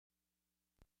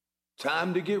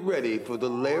Time to get ready for the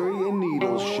Larry and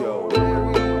Needles Show.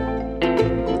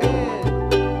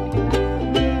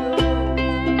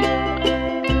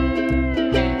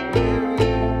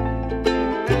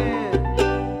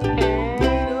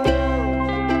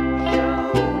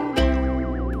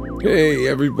 Hey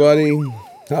everybody,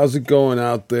 how's it going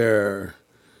out there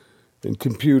in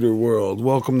computer world?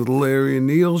 Welcome to the Larry and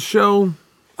Needles Show.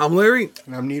 I'm Larry.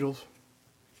 And I'm Needles.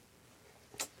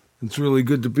 It's really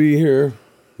good to be here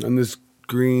on this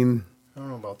green, I don't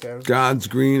know about that. God's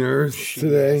green earth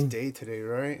today. Day today,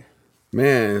 right?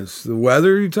 Man, it's the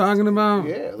weather you're talking about?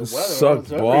 Yeah, the weather. Sucked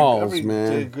balls,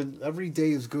 man. Every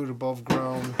day is good above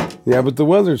ground. Yeah, but the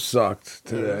weather sucked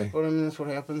today. Yeah, but I mean, that's what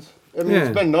happens. I mean,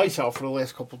 It's been nice out for the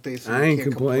last couple of days. So I ain't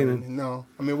complaining. Complain. No,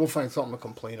 I mean, we'll find something to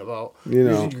complain about. You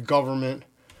know, your government.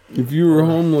 If you were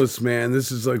homeless, man,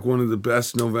 this is like one of the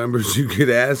best Novembers you could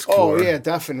ask for. Oh, yeah,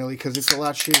 definitely, because it's a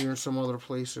lot shittier in some other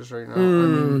places right now.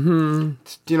 Mm-hmm. I mean,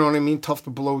 you know what I mean? Tough to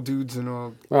blow dudes in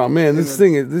a... Oh, man, this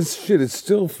shit is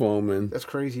still foaming. That's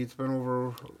crazy. It's been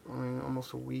over,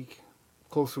 almost a week.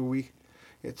 Close to a week.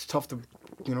 It's tough to,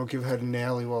 give head in the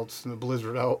alley while it's in the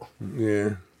blizzard out.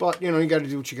 Yeah. But, you got to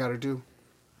do what you got to do.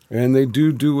 And they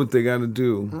do what they got to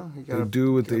do. They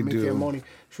do what they make do. That money.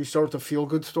 Should we start with the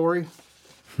feel-good story?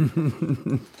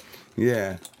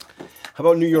 Yeah. How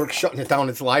about New York shutting it down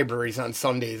its libraries on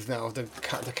Sundays now to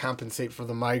compensate for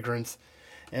the migrants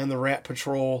and the rat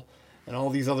patrol and all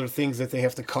these other things that they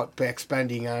have to cut back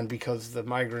spending on because the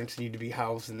migrants need to be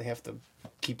housed and they have to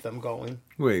keep them going.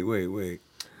 Wait.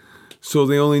 So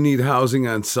they only need housing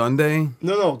on Sunday?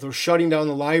 No, they're shutting down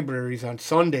the libraries on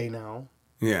Sunday now.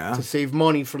 Yeah. To save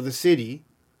money for the city.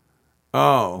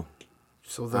 Oh.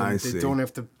 So then they don't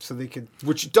have to, so they could,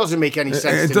 which doesn't make any sense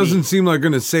to me. It doesn't seem like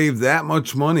going to save that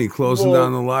much money closing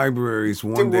down the libraries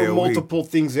one day a week. There were multiple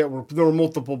things there were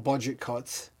multiple budget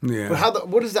cuts. Yeah. But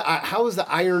how is the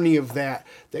irony of that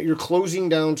you're closing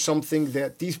down something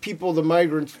that these people, the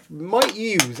migrants, might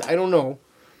use, I don't know,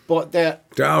 but that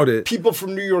doubt it. People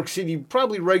from New York City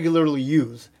probably regularly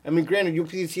use. I mean, granted, you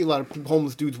see a lot of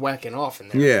homeless dudes whacking off in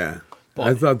there. Yeah. But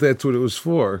I thought that's what it was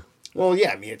for. Well,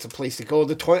 yeah, I mean, it's a place to go.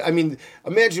 The toilet. I mean,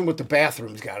 imagine what the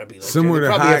bathroom's got to be like. Somewhere they to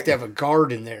probably hide. Have to have a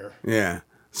guard in there. Yeah,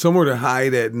 somewhere to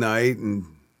hide at night and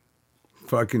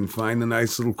fucking find a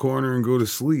nice little corner and go to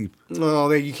sleep.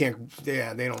 No, you can't.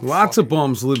 Yeah, they don't. Lots of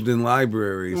bums lived in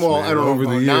libraries. Well, man, I don't know over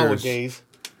about the years. Nowadays.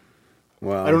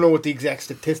 Well, I don't know what the exact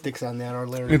statistics on that are,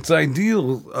 Larry. It's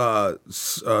ideal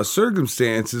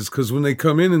circumstances because when they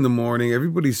come in the morning,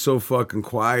 everybody's so fucking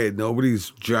quiet.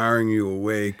 Nobody's jarring you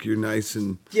awake. You're nice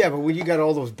and... Yeah, but when you got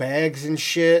all those bags and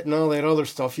shit and all that other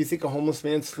stuff, you think a homeless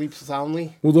man sleeps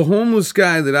soundly? Well, the homeless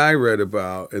guy that I read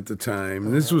about at the time,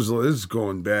 and this is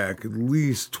going back at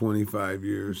least 25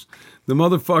 years, the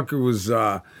motherfucker was...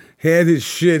 had his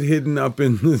shit hidden up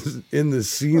in the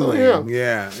ceiling. Oh,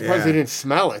 yeah. Surprised they didn't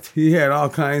smell it. He had all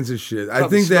kinds of shit. Probably I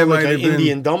think that might have been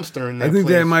Indian dumpster in that I think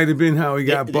place. that might have been how he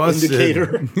got busted.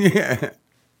 Indicator. Yeah.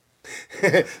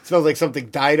 Smells like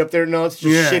something died up there. No, it's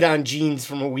just shit on jeans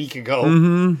from a week ago.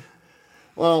 Mm-hmm.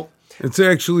 Well, it's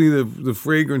actually the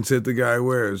fragrance that the guy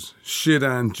wears. Shit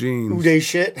on jeans. Uday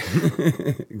shit.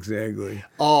 Exactly.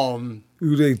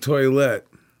 Uday toilet.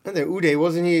 And then Uday,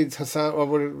 wasn't he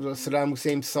Saddam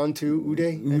Hussein's son too?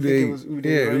 Uday? I think it was Uday.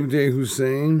 Yeah, right? Uday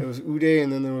Hussein. It was Uday,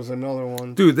 and then there was another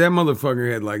one. Dude, that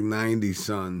motherfucker had like 90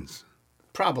 sons.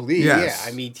 Probably, yes.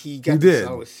 Yeah. I mean, he did.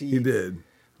 He did.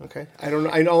 Okay. I don't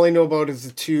know. All I know about is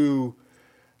the two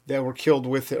that were killed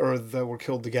that were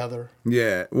killed together.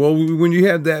 Yeah. Well, when you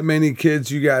have that many kids,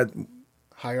 you got...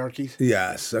 hierarchies?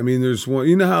 Yes. I mean, there's one...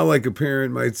 You know how like a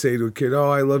parent might say to a kid,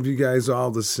 oh, I love you guys all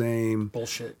the same.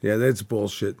 Bullshit. Yeah, that's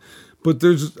bullshit. But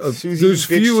there's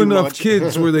few enough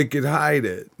kids where they could hide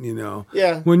it,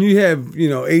 Yeah. When you have,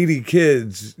 80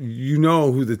 kids, you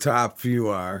know who the top few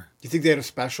are. Do you think they had a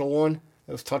special one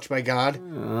that was touched by God?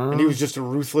 And he was just as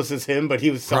ruthless as him, but he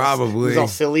was probably. He was all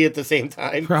silly at the same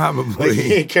time. Probably. Like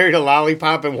he carried a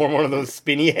lollipop and wore one of those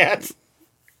spinny hats.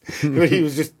 But he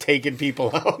was just taking people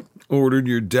out. Ordered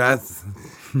your death.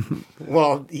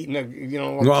 While eating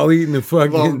while eating a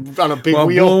fucking... on a big while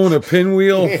wheel. blowing a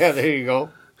pinwheel. Yeah, there you go.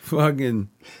 Fucking...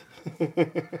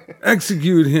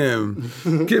 execute him.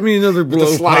 Get me another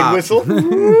blow the slide pop. whistle.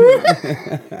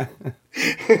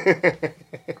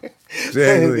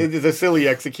 Exactly. The silly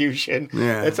execution.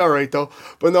 Yeah. That's all right, though.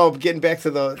 But no, getting back to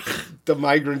the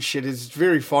migrant shit is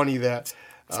very funny that...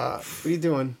 what are you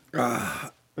doing?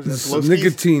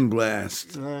 Nicotine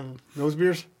blast. Nose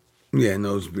beers? Yeah,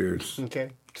 nose beers.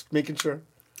 Okay. Just making sure.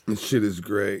 This shit is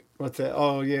great. What's that?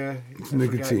 Oh, yeah. It's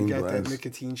nicotine you got glass. that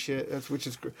nicotine shit. Which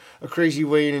is a crazy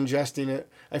way in ingesting it.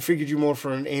 I figured you more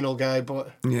for an anal guy,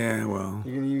 but Yeah, well.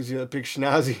 you're going to use your big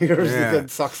schnoz of yours to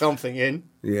suck something in.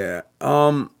 Yeah.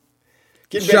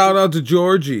 Shout Out to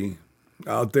Georgie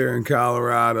out there in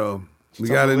Colorado. We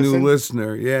got a new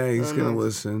listener. Yeah, he's going to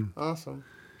listen. Awesome.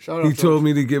 Shout out. He told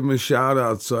me to give him a shout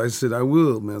out, so I said, I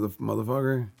will,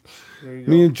 motherfucker. There you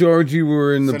go. Me and Georgie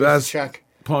were in the Send us a best check.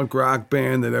 punk rock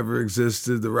band that ever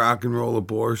existed, the Rock and Roll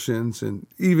Abortions, and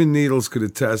even Needles could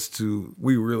attest to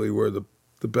we really were the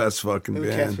best fucking They were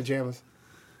Cat's band. pajamas.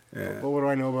 Yeah. But what do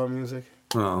I know about music?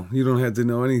 Oh, you don't have to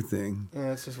know anything. Yeah,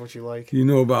 that's just what you like. You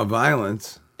know about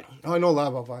violence. Oh, I know a lot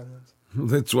about violence.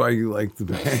 That's why you like the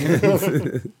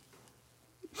band.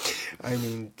 I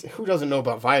mean, who doesn't know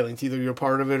about violence? Either you're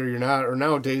part of it or you're not. Or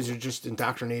nowadays you're just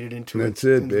indoctrinated into That's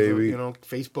it. it, baby.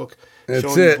 Facebook That's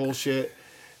showing it. you bullshit.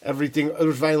 Everything.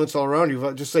 There's violence all around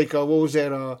you. Just like, what was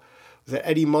that? Was that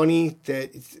Eddie Money?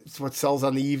 It's what sells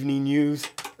on the evening news.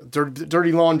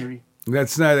 Dirty Laundry.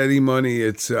 That's not Eddie Money.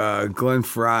 It's Glenn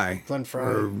Fry. Glenn Fry.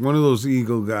 Or one of those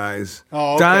Eagle guys.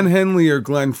 Oh, okay. Don Henley or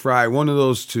Glenn Fry. One of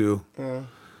those two.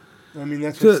 I mean,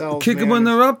 that's what sells. Kick them when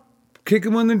they're up, kick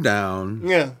them when they're down.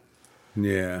 Yeah.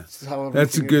 Yeah. How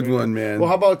That's a everything good is right one, now. man. Well,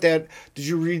 how about that? Did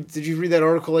you read that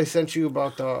article I sent you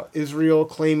about Israel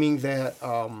claiming that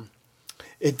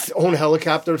its own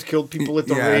helicopters killed people at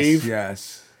the rave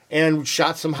Yes. and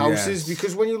shot some houses? Yes.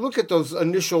 Because when you look at those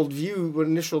initial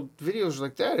videos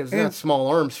like that, it's not small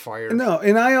arms fired. No,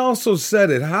 and I also said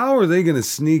it. How are they going to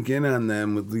sneak in on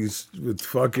them with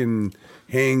fucking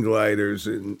hang gliders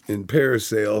and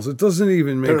parasails? It doesn't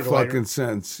even make Paraglider. fucking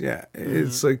sense. Yeah,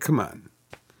 it's like, come on.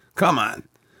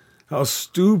 How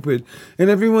stupid. And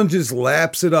everyone just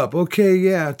laps it up. Okay,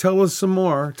 yeah, tell us some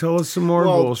more.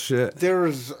 Bullshit.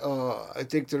 I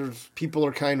think people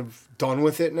are kind of done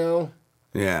with it now.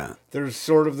 Yeah. There's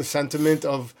sort of the sentiment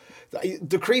of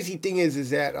the crazy thing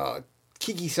is that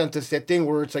Kiki sent us that thing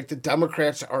where it's like the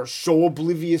Democrats are so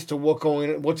oblivious to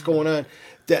what's going on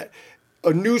that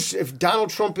if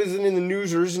Donald Trump isn't in the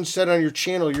news or isn't said on your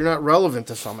channel, you're not relevant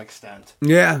to some extent.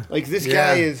 Yeah. Like this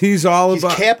guy is. He's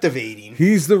captivating.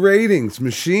 He's the ratings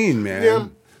machine, man. Yeah.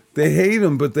 They hate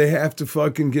him, but they have to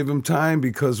fucking give him time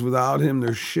because without him,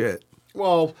 they're shit.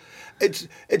 Well, it's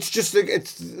just like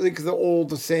the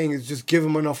old saying is just give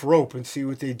them enough rope and see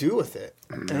what they do with it.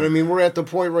 And I mean, we're at the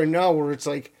point right now where it's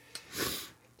like,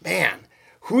 man,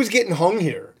 who's getting hung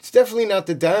here? It's definitely not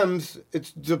the Dems.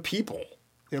 It's the people.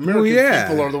 The American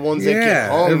people are the ones that get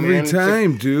hung, every man.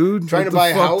 time, dude. Trying what to buy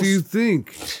a the fuck house. do you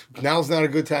think? Now's not a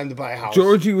good time to buy a house.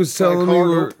 Georgie was Buy a telling me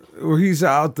car, where he's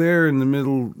out there in the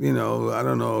middle, I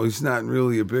don't know, he's not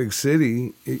really a big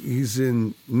city. He's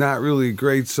in not really a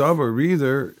great suburb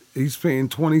either. He's paying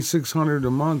 $2,600 a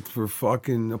month for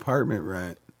fucking apartment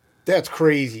rent. That's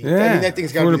crazy. Yeah, I mean, that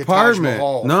thing's got to for be an the Taj apartment.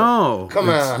 Mahal. No. Come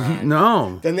on.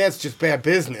 No. Then that's just bad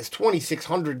business.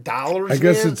 $2,600, I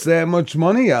guess man? it's that much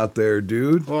money out there,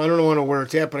 dude. Well, I don't know where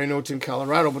it's at, but I know it's in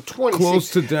Colorado. But 26, Close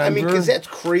to Denver. I mean, because that's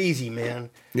crazy, man.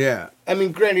 Yeah. I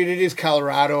mean, granted, it is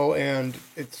Colorado, and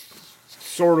it's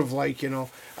sort of like,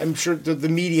 I'm sure the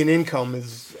median income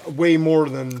is way more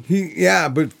than...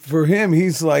 But for him,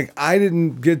 he's like, I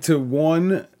didn't get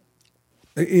to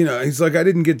he's like, I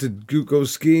didn't get to go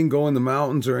skiing, go in the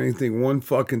mountains or anything one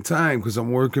fucking time because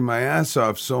I'm working my ass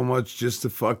off so much just to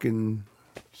fucking...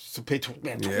 To pay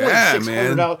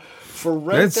 $2,600 for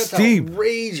rent. That's steep.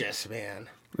 Outrageous, man.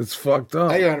 It's fucked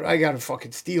up. I got a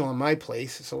fucking steel on my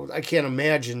place, so I can't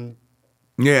imagine.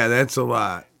 Yeah, that's a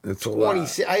lot. That's a lot.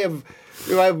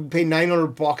 I pay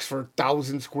 $900 for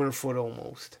 1,000 square foot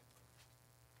almost.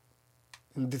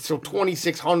 And so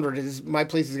 2,600 is my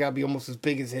place has got to be almost as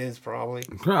big as his, probably.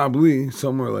 Probably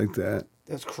somewhere like that.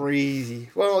 That's crazy.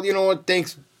 Well, you know what?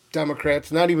 Thanks, Democrats.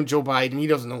 Not even Joe Biden. He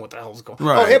doesn't know what the hell's going on.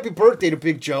 Right. Oh, happy birthday to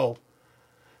Big Joe.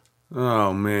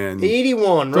 Oh man,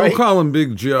 81, right? Don't call him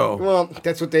Big Joe. Well,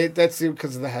 that's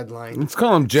because of the headline. Let's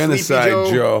call him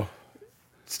Genocide Joe.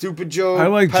 Stupid Joe. I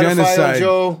like pedophile Genocide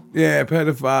Joe. Yeah,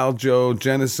 pedophile Joe,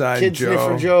 Genocide Kid Joe.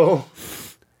 sniffer Joe.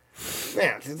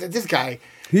 Man, this guy.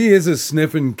 He is a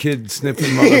sniffing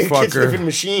motherfucker. Kid sniffing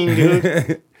machine,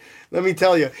 dude. Let me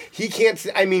tell you, he can't.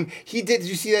 I mean, he did. Did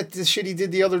you see that? The shit he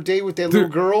did the other day with that little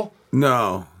girl.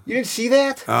 No. You didn't see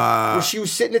that? Where she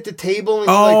was sitting at the table and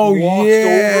he walked over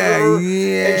her.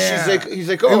 Yeah. And he's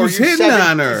like, oh, he was are you hitting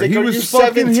on her. He's like, he are was you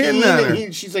fucking 17? hitting on her.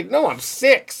 And she's like, no, I'm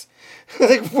 6.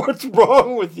 Like, what's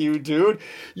wrong with you, dude?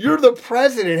 You're the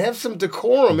president. Have some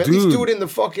decorum. At least do it in the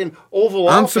fucking Oval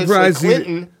Office like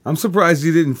Clinton. I'm surprised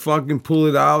he didn't fucking pull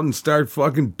it out and start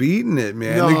fucking beating it,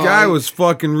 man. No, the guy was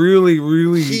fucking really,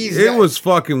 it was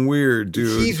fucking weird,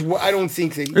 dude. I don't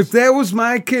think that if that was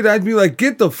my kid, I'd be like,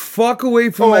 get the fuck away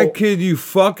from my kid, you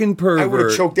fucking pervert. I would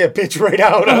have choked that bitch right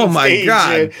out on stage.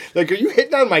 God. Man. Like, are you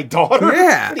hitting on my daughter?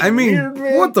 Yeah, I mean,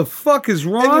 weird, what the fuck is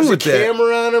wrong with that? There's a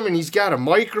camera on him, and he's got a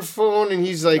microphone, and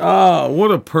he's like... Oh, what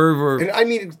a pervert. And I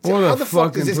mean, how the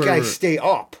fuck does this guy stay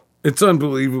up? It's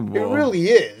unbelievable. It really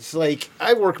is. Like,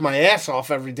 I work my ass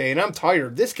off every day, and I'm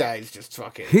tired. This guy's just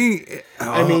fucking...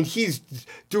 I mean, he's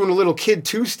doing a little kid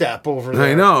two-step over there.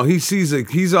 I know.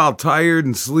 He's all tired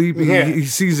and sleepy. Yeah. He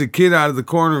sees a kid out of the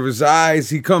corner of his eyes.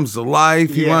 He comes to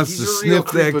life. He wants to sniff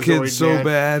that kid so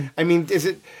bad. I mean,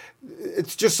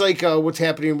 it's just like what's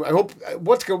happening. I hope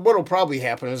what'll probably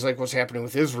happen is like what's happening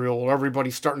with Israel, where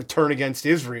everybody's starting to turn against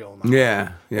Israel now.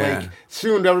 Yeah. Like,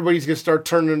 soon everybody's going to start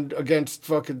turning against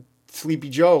fucking Sleepy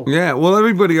Joe. Yeah, well,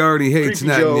 everybody already hates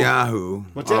Creepy Netanyahu. Joe.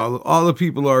 What's that? All the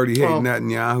people already hate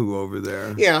Netanyahu over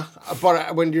there. Yeah,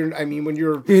 but when you're...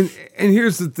 And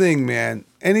here's the thing, man.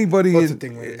 Everybody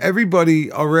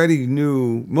already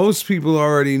knew, most people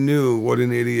already knew what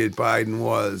an idiot Biden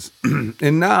was.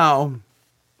 And now,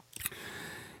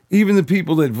 even the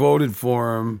people that voted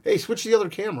for him... Hey, switch the other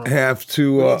camera. Have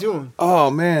to... What are you doing?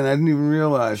 Oh, man, I didn't even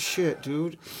realize. Shit,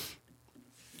 dude.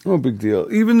 No big deal.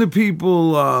 Even the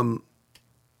people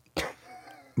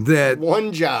that...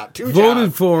 One job,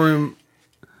 voted for him...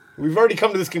 We've already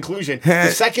come to this conclusion.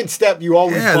 The second step, you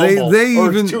always bumble, they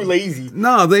or even, it's too lazy.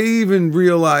 No, they even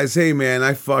realize, hey, man,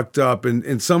 I fucked up.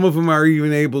 And some of them are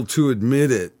even able to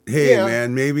admit it. Hey,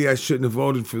 man, maybe I shouldn't have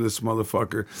voted for this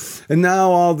motherfucker. And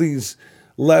now all these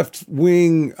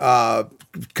left-wing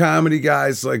comedy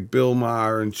guys like Bill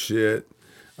Maher and shit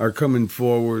are coming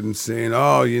forward and saying,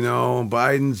 oh,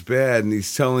 Biden's bad. And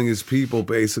he's telling his people,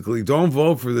 basically, don't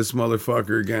vote for this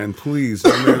motherfucker again, please,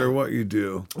 no matter what you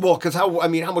do. Well, because how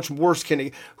much worse can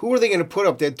he... Who are they going to put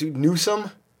up? That dude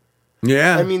Newsom?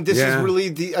 Yeah. I mean, this is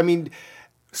really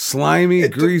slimy,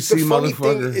 greasy the funny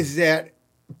motherfucker. Thing is that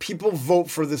people vote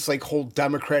for this, like, whole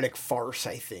democratic farce,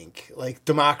 I think. Like,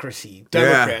 democracy.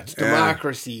 Democrats.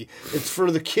 Democracy. It's for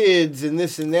the kids and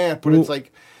this and that. But it's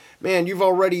like... Man, they've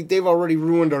already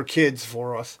ruined our kids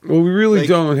for us. Well, we really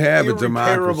don't have a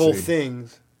democracy. Irreparable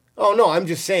things. Oh, no, I'm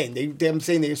just saying. I'm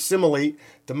saying they assimilate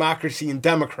democracy and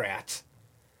Democrats.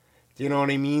 Do you know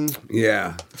what I mean?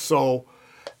 Yeah. So,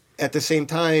 at the same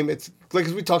time, it's like,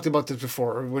 as we talked about this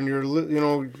before, when you're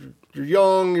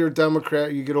young, you're a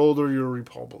Democrat. You get older, you're a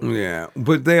Republican. Yeah,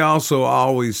 but they also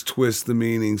always twist the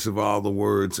meanings of all the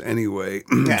words anyway.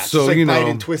 Yeah, so, just like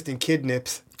Biden twisting kid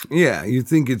nips. Yeah, you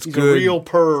think it's He's good. He's a real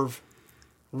perv.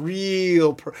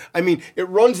 I mean, it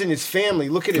runs in his family.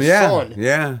 Look at his son.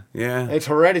 Yeah. It's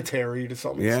hereditary to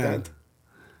some extent.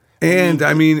 And,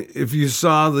 I mean, if you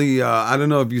saw I don't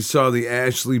know if you saw the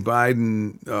Ashley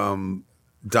Biden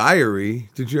diary.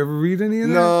 Did you ever read any of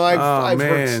that? No, I've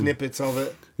heard snippets of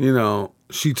it.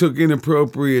 She took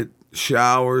inappropriate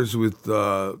showers with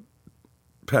Pedo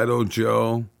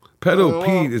Joe. Pedo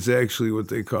Pete is actually what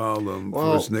they call him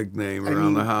for his nickname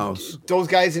around the house. Those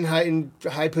guys in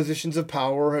high positions of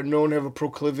power are known to have a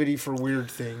proclivity for weird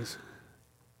things.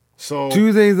 So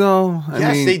do they though?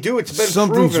 Yes, they do. It's been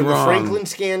proven. Wrong. The Franklin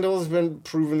scandal has been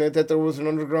proven that there was an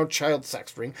underground child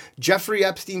sex ring. Jeffrey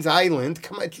Epstein's island.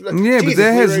 Come on, yeah, but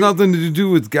that has nothing to do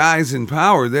with guys in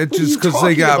power. That's just because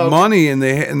they got money and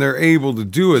they're able to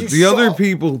do it. The other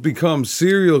people become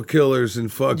serial killers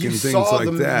and fucking things like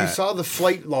that. You saw the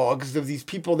flight logs of these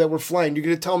people that were flying. You're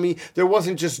going to tell me there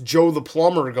wasn't just Joe the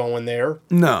plumber going there?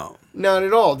 No. Not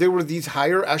at all. There were these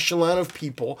higher echelon of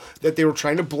people that they were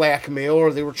trying to blackmail,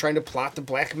 or they were trying to plot to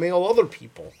blackmail other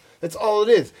people. That's all it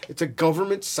is. It's a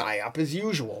government psyop as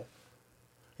usual.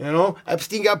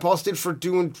 Epstein got busted for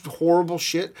doing horrible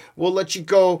shit. We'll let you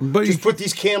go. But just put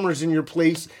these cameras in your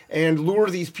place and lure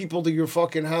these people to your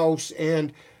fucking house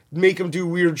and make them do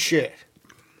weird shit.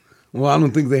 Well, I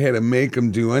don't think they had to make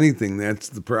them do anything. That's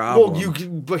the problem. Well,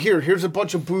 but here's a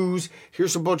bunch of booze.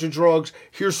 Here's a bunch of drugs.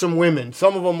 Here's some women.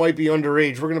 Some of them might be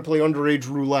underage. We're going to play underage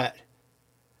roulette.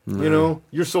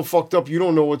 You're so fucked up, you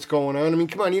don't know what's going on. I mean,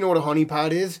 come on, you know what a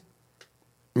honeypot is?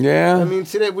 Yeah. I mean,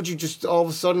 today, would you just all of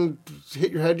a sudden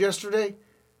hit your head yesterday?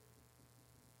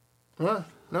 Huh?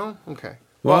 No? Okay.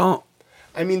 Well,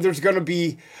 I mean, there's gonna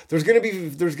be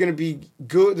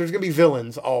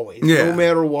villains always, no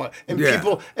matter what. And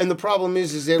people, and the problem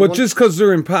is that. But just because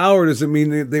they're in power doesn't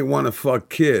mean they want to fuck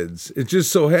kids. It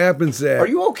just so happens that. Are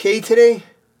you okay today?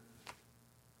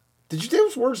 Did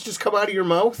those words just come out of your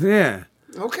mouth? Yeah.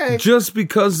 Okay. Just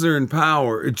because they're in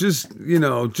power, it just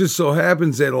so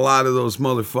happens that a lot of those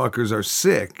motherfuckers are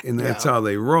sick, and that's how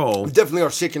they roll. Definitely are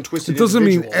sick and twisted. It doesn't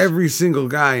mean individuals. every single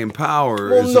guy in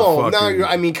power Well, is no, a fucking...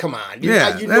 I mean, come on.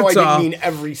 Yeah, I didn't all. mean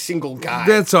every single guy.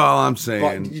 That's all I'm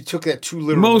saying. But you took that too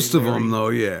literally. Most of Larry. them, though,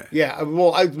 yeah. Yeah,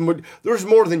 well, there's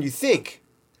more than you think.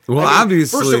 Well,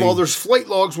 obviously. First of all, there's flight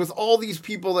logs with all these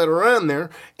people that are on there,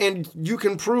 and you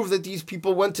can prove that these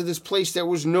people went to this place that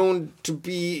was known to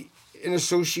be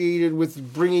associated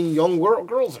with bringing young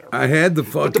girls there. I had the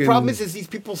fucking... But the problem is these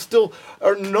people still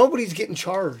are... Nobody's getting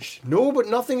charged.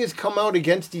 Nothing has come out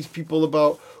against these people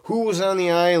about who was on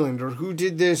the island or who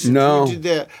did this and who did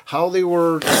that, how they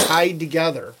were tied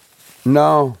together.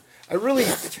 No.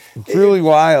 It's really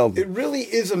wild. It really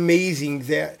is amazing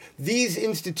that these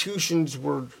institutions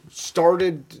were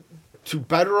started to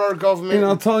better our government. And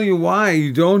I'll tell you why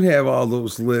you don't have all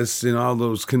those lists and all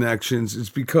those connections. It's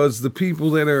because the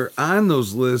people that are on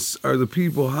those lists are the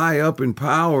people high up in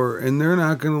power, and they're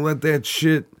not going to let that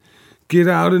shit get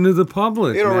out into the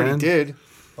public. It already did.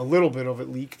 A little bit of it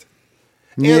leaked.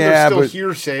 And there's still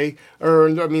hearsay.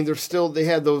 They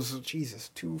had those,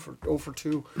 2 for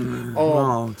 2.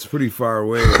 Oh, it's pretty far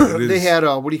away. They had,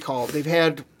 they've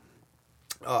had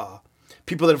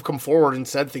people that have come forward and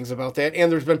said things about that. And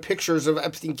there's been pictures of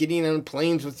Epstein getting on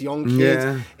planes with young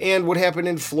kids and what happened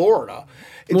in Florida.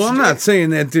 I'm not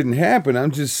saying that didn't happen.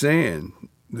 I'm just saying.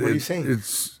 What are you saying?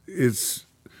 It's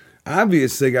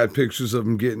obvious they got pictures of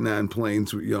him getting on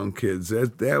planes with young kids.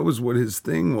 That was what his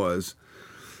thing was.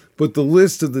 But the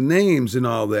list of the names and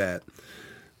all that,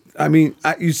 I mean,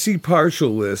 you see partial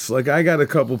lists. Like, I got a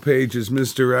couple pages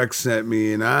Mr. X sent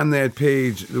me, and on that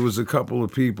page, there was a couple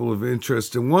of people of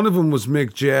interest, and one of them was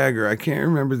Mick Jagger. I can't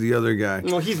remember the other guy.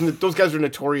 Well, those guys are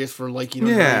notorious for liking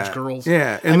underage girls.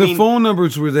 Yeah, and the phone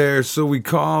numbers were there, so we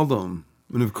called them.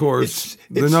 And, of course,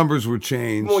 the numbers were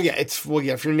changed. Well, yeah,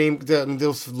 if your name...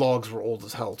 those logs were old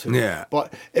as hell, too. Yeah.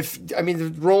 But,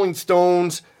 the Rolling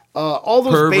Stones... all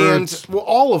those Perverts. bands, well,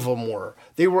 all of them were.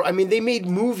 They made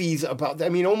movies about,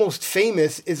 Almost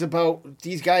Famous is about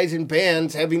these guys in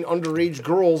bands having underage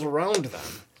girls around them.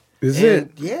 Is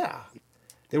it? Yeah.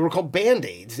 They were called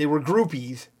Band-Aids. They were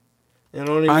groupies. You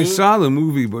know what I mean? I saw the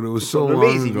movie, but it was so long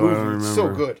amazing ago, movie. I don't remember. It's so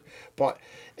good. But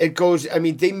it goes,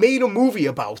 they made a movie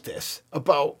about this,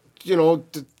 about,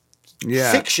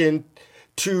 fiction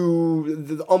to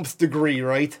the umpth degree,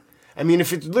 right?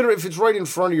 If it's right in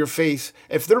front of your face,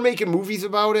 if they're making movies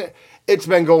about it, it's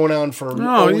been going on for a dude.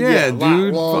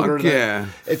 Fuck longer.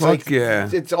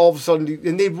 It's all of a sudden,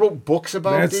 and they wrote books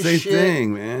about this shit. That's their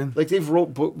thing, man. Like they've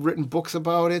written books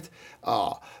about it.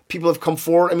 People have come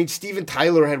forward. Steven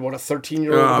Tyler had a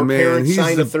 13-year-old. Her parents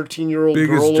signed a 13-year-old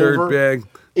girl over. Biggest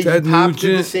dirtbag. Iggy Pop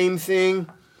did the same thing.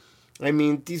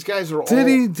 These guys are all. Did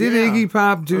he? Did Iggy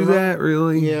Pop do that?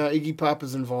 Really? Yeah, Iggy Pop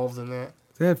is involved in that.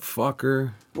 That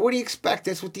fucker. But what do you expect?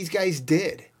 That's what these guys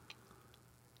did.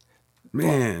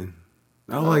 Man,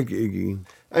 I like Iggy.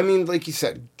 Like you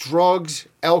said, drugs,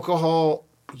 alcohol,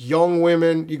 young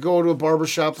women. You go to a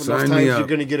barbershop enough times, you're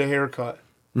going to get a haircut.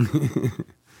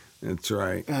 That's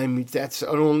right.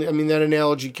 That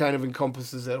analogy kind of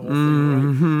encompasses that whole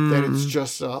thing, right? That it's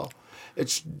just,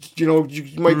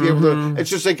 you might be able to, it's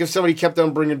just like if somebody kept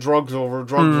on bringing drugs over, you're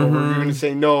going to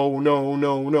say no,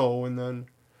 and then...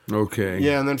 Okay.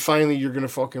 Yeah, and then finally you're going to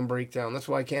fucking break down. That's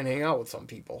why I can't hang out with some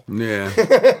people. Yeah.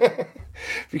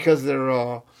 Because they're,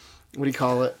 what do you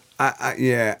call it?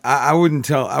 I wouldn't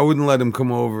let him come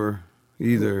over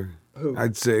either. Who?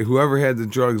 I'd say whoever had the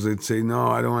drugs, I'd say, no,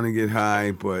 I don't want to get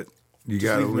high, but you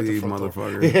got to leave,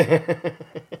 motherfucker.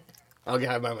 I'll get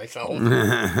high by myself.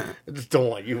 I just don't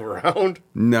want you around.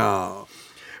 No.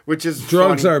 Which is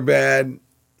drugs funny. are bad.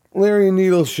 Larry and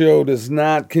Needle Show does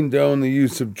not condone the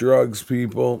use of drugs,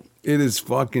 people. It is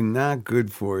fucking not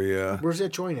good for you. Where's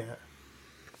that joint at?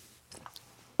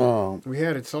 Oh. We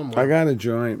had it somewhere. I got a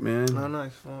joint, man. Oh,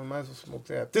 nice. Well, I might as well smoke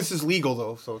that. This is legal,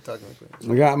 though, so technically.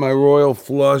 I got my Royal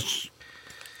Flush.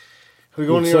 Are we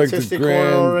going to the artistic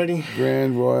corner already?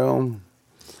 Grand Royal.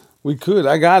 We could.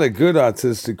 I got a good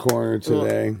autistic corner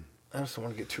today. I just don't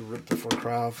want to get too ripped before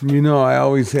Krav. I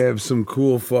always have some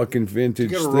cool fucking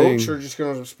vintage you got a thing. roach or just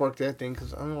going to spark that thing?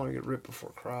 Because I don't want to get ripped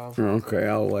before Krav. Okay,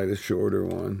 I'll light a shorter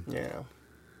one. Yeah.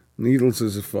 Needles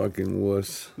is a fucking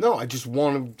wuss. No, I don't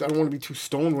want to be too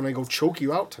stoned when I go choke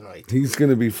you out tonight. He's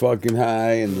going to be fucking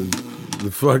high and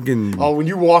the fucking... Oh, when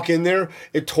you walk in there,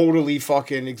 it totally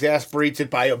fucking exasperates it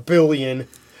by a billion.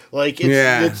 Like,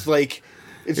 it's like...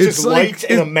 It's just lights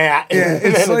and a mat. Yeah,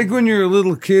 it's like when you're a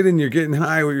little kid and you're getting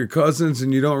high with your cousins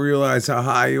and you don't realize how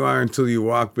high you are until you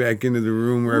walk back into the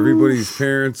room where everybody's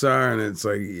parents are, and it's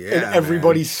like, yeah, and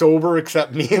everybody's sober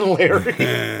except me and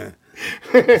Larry.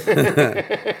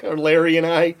 Or Larry and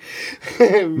I.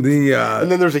 And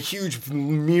then there's a huge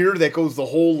mirror that goes the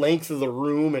whole length of the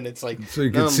room, and it's like, so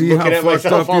you can see how fucked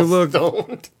up you look.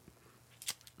 Stoned.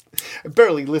 I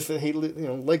barely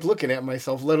listen. Like looking at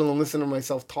myself, let alone listen to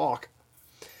myself talk.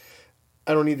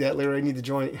 I don't need that, Larry. I need the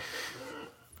joint.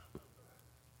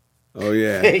 Oh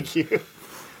yeah. Thank you.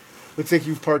 Looks like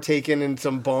you've partaken in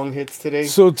some bong hits today.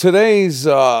 So today's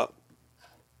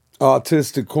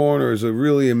Autistic Corner is a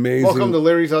really amazing... Welcome to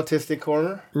Larry's Autistic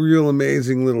Corner. Real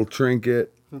amazing little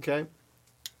trinket. Okay.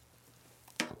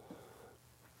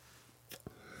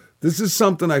 This is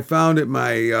something I found at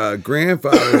my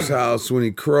grandfather's house when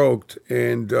he croaked,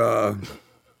 and I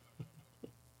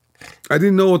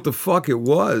didn't know what the fuck it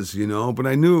was, but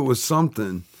I knew it was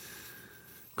something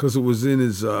because it was in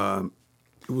his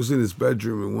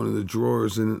bedroom in one of the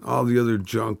drawers, and all the other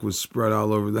junk was spread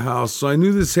all over the house. So I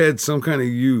knew this had some kind of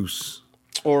use.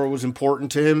 Or it was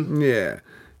important to him. Yeah.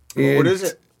 And, what is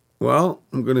it? Well,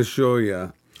 I'm going to show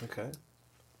you. Okay.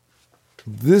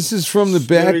 This is from the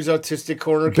back. Larry's Autistic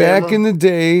Corner back camera. in the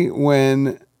day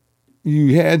when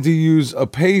you had to use a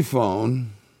payphone.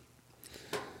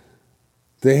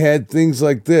 They had things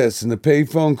like this, and the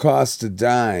payphone cost a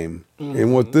dime. Mm-hmm.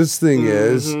 And what this thing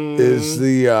is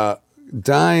the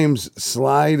dimes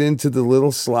slide into the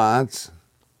little slots.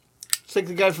 It's like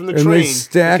the guy from the and train. They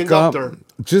stack the up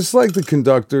just like the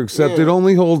conductor, except it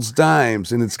only holds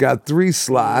dimes, and it's got 3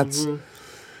 slots. Mm-hmm.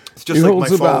 It's just like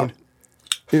my phone.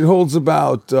 It holds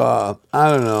about, I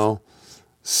don't know,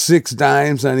 6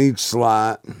 dimes on each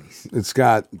slot. It's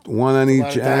got 1 on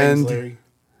each end. Larry.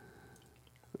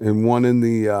 And 1 in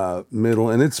the middle.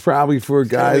 And it's probably for a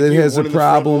guy that has a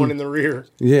problem. 1 in the rear.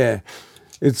 Yeah.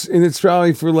 It's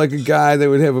probably for like a guy that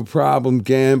would have a problem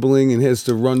gambling and has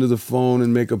to run to the phone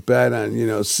and make a bet on,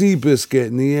 Seabiscuit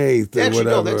in the 8th or whatever.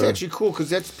 No, that's actually cool because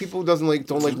that's people who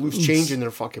don't like loose change in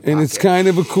their fucking pocket. And it's kind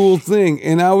of a cool thing.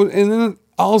 And then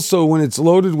also when it's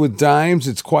loaded with dimes,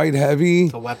 it's quite heavy.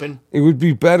 A weapon. It would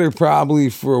be better probably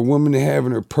for a woman to have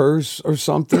in her purse or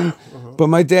something. But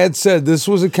my dad said this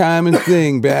was a common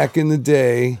thing back in the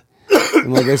day.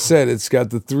 And like I said, it's got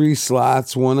the 3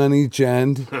 slots, 1 on each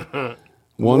end.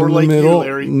 1 in the middle.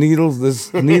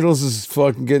 Needles is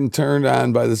fucking getting turned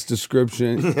on by this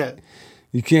description. Yeah.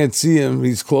 You can't see him.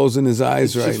 He's closing his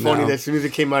eyes right now. It's just funny that as soon as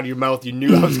it came out of your mouth, you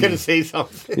knew I was going to say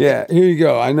something. Yeah, here you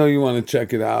go. I know you want to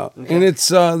check it out. Okay. And it's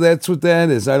that's what that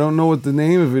is. I don't know what the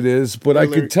name of it is, but I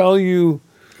could tell you.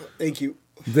 Thank you.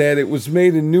 That it was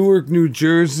made in Newark, New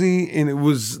Jersey, and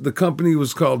the company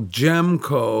was called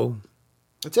Gemco.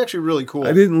 It's actually really cool.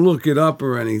 I didn't look it up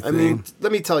or anything. I mean,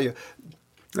 let me tell you.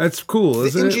 That's cool,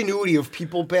 isn't it? The ingenuity of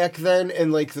people back then,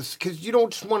 and like this, because you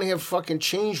don't just want to have fucking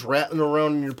change rattling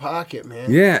around in your pocket,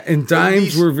 man. Yeah, and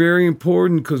dimes were very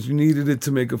important because you needed it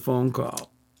to make a phone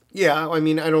call. Yeah, I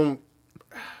mean,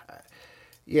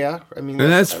 Yeah, I mean,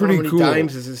 and that's pretty cool. How many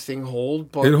dimes does this thing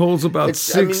hold? But it holds about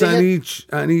 6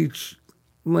 on each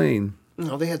lane.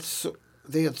 No, they had so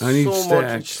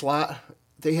much each slot.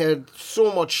 They had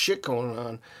so much shit going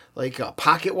on, like a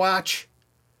pocket watch.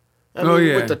 I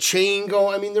mean, with the chain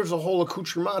going. I mean, there's a whole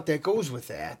accoutrement that goes with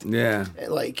that. Yeah,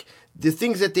 and like the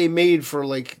things that they made for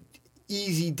like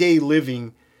easy day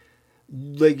living.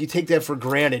 Like, you take that for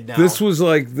granted now. This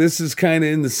is kind of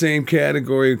in the same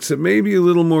category, except maybe a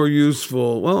little more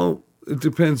useful. Well, it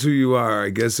depends who you are, I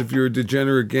guess. If you're a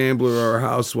degenerate gambler or a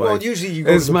housewife. Well, usually you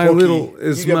go to the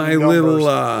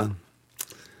bookie.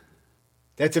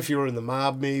 That's if you were in the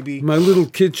mob, maybe. My little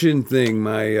kitchen thing,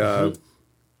 my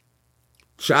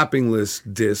shopping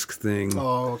list disc thing.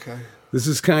 Oh, okay. This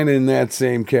is kind of in that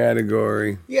same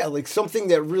category. Yeah, like something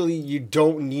that really you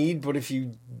don't need, but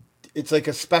it's like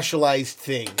a specialized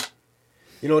thing.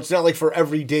 It's not like for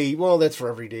everyday. Well, that's for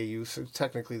everyday use. So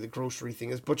technically, the grocery thing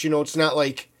is, but it's not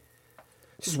like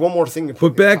just one more thing to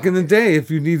put. But back in the day, if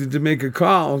you needed to make a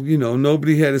call,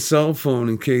 nobody had a cell phone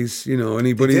in case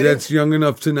anybody that's young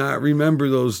enough to not remember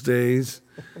those days.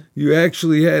 You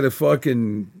actually had to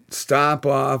fucking stop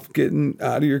off, getting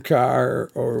out of your car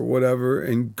or whatever,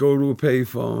 and go to a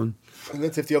payphone. And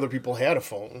that's if the other people had a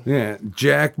phone. Yeah,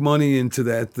 jack money into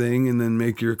that thing and then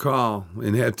make your call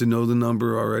and have to know the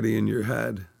number already in your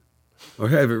head or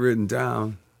have it written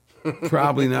down.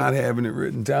 Probably not having it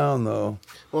written down, though.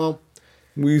 Well,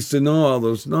 we used to know all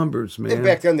those numbers, man. And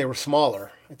back then they were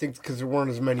smaller. I think because there weren't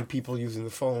as many people using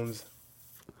the phones.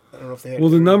 I don't know if they had. Well,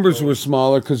 the numbers were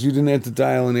smaller because you didn't have to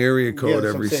dial an area code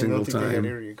every single time. They had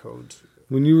area codes.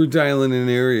 When you were dialing an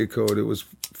area code, it was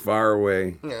far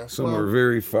away. Yeah, Somewhere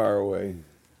very far away.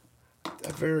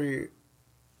 A very,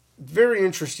 very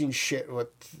interesting shit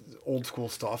what old school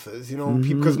stuff is, you know?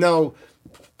 Because now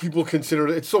people consider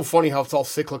it's so funny how it's all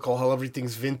cyclical, how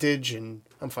everything's vintage, and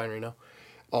I'm fine right now.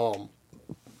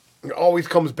 It always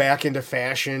comes back into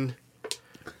fashion.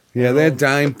 Yeah, that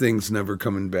dime thing's never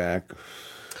coming back.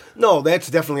 No, that's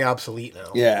definitely obsolete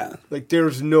now. Yeah. Like,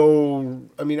 there's no...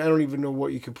 I mean, I don't even know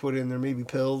what you could put in there. Maybe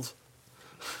pills.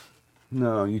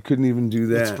 No, you couldn't even do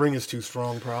that. The spring is too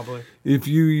strong, probably. If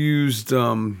you used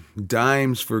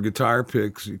dimes for guitar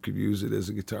picks, you could use it as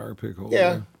a guitar pick holder.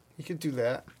 Yeah, you could do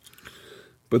that.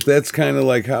 But that's kind of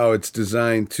like how it's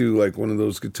designed, too. Like one of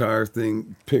those guitar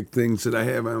pick things that I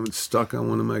have. I'm stuck on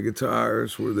one of my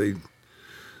guitars where they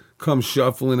come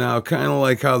shuffling out, kind of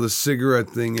like how the cigarette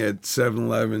thing at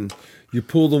 7-Eleven, you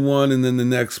pull the one and then the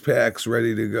next pack's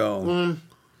ready to go.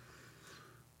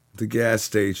 The gas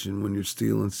station when you're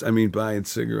buying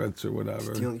cigarettes or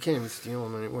whatever. You can't even steal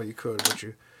them anymore. Well, you could, but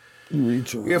you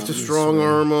reach have to strong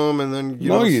arm them, and then you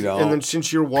don't. And then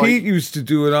since you're white, Pete used to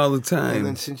do it all the time. And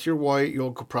then since you're white,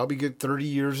 you'll probably get 30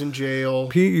 years in jail.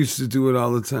 Pete used to do it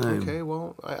all the time. Okay,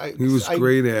 well, he was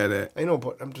great at it. I know,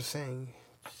 but I'm just saying,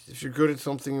 if you're good at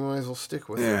something, you might as well stick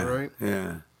with it, right?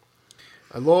 Yeah.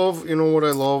 I love, you know what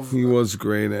I love? He was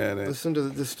great at it. Listen to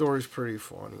this story's pretty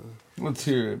funny. Let's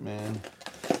hear it, man.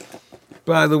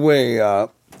 By the way,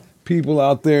 people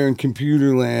out there in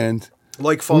computer land,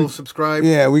 like, follow, subscribe.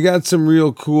 Yeah, we got some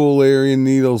real cool Larry and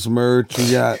Needles merch.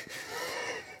 We got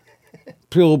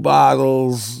pill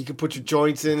bottles. You can put your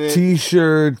joints in it.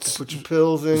 T-shirts. Put your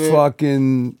pills in it.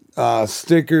 Fucking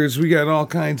stickers. We got all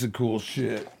kinds of cool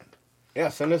shit. Yeah,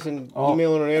 send us an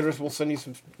email and an address. We'll send you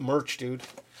some merch, dude.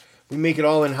 We make it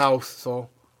all in-house, so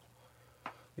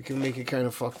we can make it kind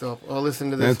of fucked up. Oh,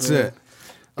 listen to this, That's man. it.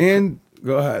 And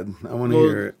go ahead. I want to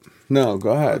hear it. No,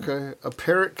 go ahead. Okay. A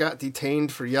parrot got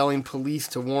detained for yelling police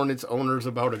to warn its owners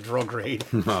about a drug raid.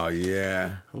 Oh,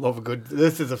 yeah. I love a good...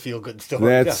 This is a feel-good story.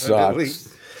 That definitely.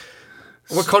 sucks.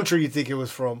 What country do you think it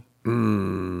was from?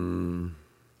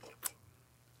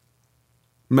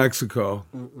 Mexico.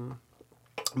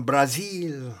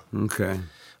 Brazil. Okay.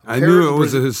 I knew it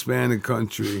was a Hispanic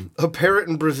country. A parrot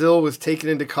in Brazil was taken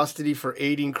into custody for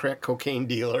aiding crack cocaine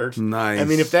dealers. Nice. I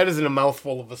mean, if that isn't a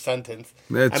mouthful of a sentence.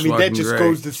 That's I mean, that just great.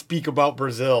 goes to speak about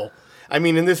Brazil. I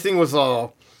mean, and this thing was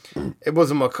it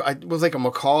was like a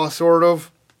macaw, sort of.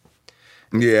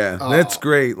 Yeah, that's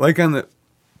great. Like on the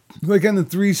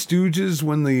Three Stooges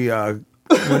when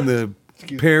the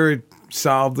parrot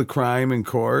solved the crime in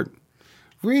court.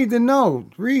 Read the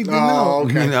note. Read the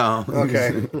note. Okay. You know.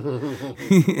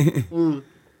 Okay.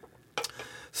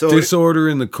 So Disorder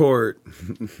in the Court.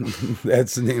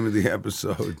 That's the name of the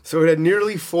episode. So it had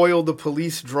nearly foiled the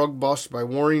police drug bust by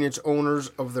warning its owners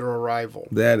of their arrival.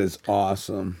 That is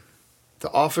awesome. The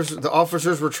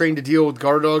officers were trained to deal with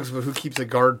guard dogs, but who keeps a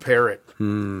guard parrot?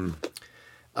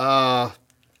 I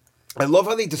love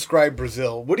how they describe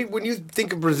Brazil. When you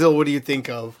think of Brazil, what do you think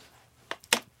of?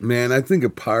 Man, I think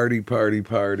of party.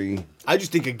 I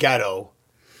just think of ghetto.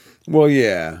 Well,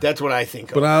 yeah. That's what I think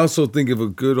of. But I also think of a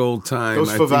good old time. Those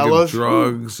I think favelas? of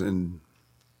drugs and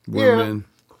women.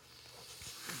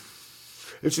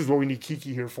 This is what we need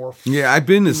Kiki here for. Yeah, I've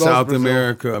been to South Brazil.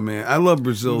 America, man. I love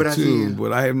Brazil too,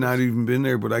 but I have not even been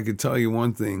there. But I could tell you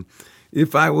one thing.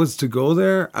 If I was to go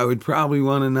there, I would probably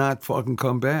want to not fucking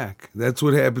come back. That's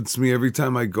what happens to me every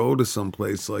time I go to some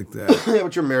place like that. Yeah,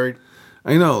 but you're married.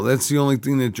 I know. That's the only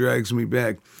thing that drags me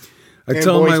back. I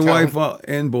tell my wife,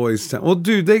 and Boys Town. Well,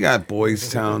 dude, they got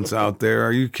Boys Towns out there.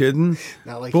 Are you kidding?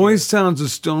 Not like Boys Town's a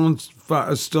stone's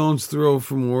throw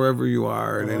from wherever you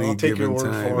are at any I'll take given your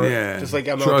word time. for it. Yeah, Just like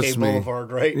MLK trust me.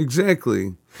 Boulevard, right?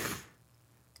 Exactly.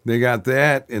 They got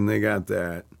that, and they got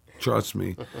that. Trust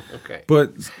me. Okay.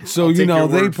 But so I'll you take know,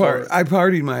 your word for it. I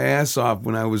partied my ass off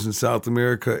when I was in South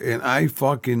America, and I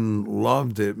fucking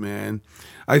loved it, man.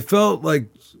 I felt like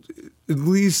at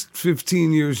least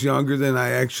 15 years younger than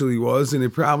I actually was, and it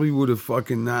probably would have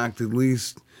fucking knocked at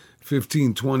least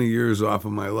 15, 20 years off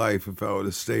of my life if I would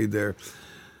have stayed there.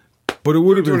 But it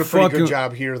would have been doing a pretty fucking good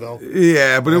job here, though.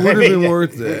 Yeah, but it would have been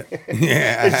worth it.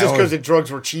 Yeah, It's just because the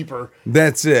drugs were cheaper.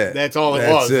 That's it. That's all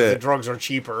it was. The drugs are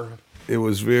cheaper. It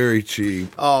was very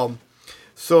cheap.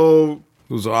 So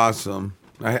It was awesome.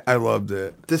 I loved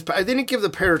it. I didn't give the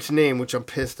parrot's name, which I'm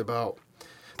pissed about.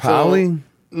 Polly?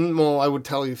 Well, I would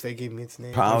tell you if they gave me its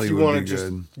name. Polly if you would want be to just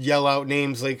good. yell out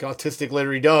names like Autistic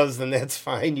Larry does, then that's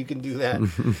fine. You can do that.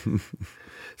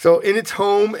 So, in its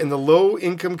home in the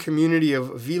low-income community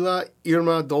of Villa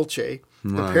Irma Dolce,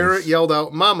 the parrot yelled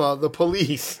out, "Mama, the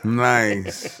police!"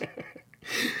 Nice.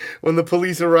 when the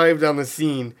police arrived on the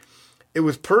scene. It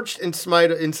was perched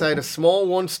inside a small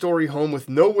one-story home with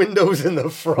no windows in the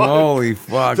front. Holy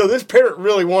fuck. So this parrot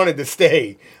really wanted to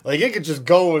stay. Like, it could just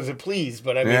go as it pleased,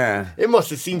 but I mean, it must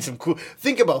have seen some cool...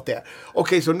 Think about that.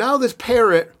 Okay, so now this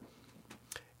parrot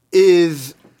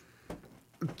is,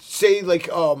 say, like,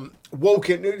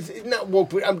 woken... Not woke,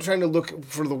 but I'm trying to look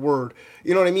for the word.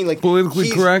 You know what I mean? Like,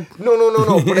 politically correct? No.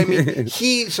 But I mean,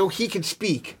 he could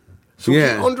speak. So he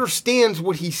understands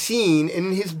what he's seen, and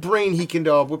in his brain he can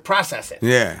process it.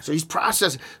 Yeah. So he's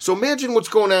processing. So imagine what's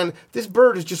going on. This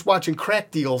bird is just watching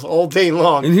crack deals all day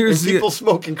long, and here's people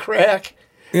smoking crack.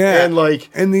 Yeah.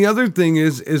 And the other thing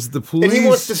is the police. And he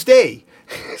wants to stay.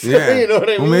 So, yeah. You know what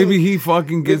I mean? Well, maybe he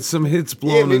fucking gets some hits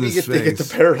blown in his face. Maybe he gets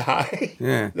the parrot high.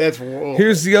 Yeah. That's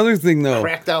Here's the other thing, though.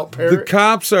 Cracked out parrot. The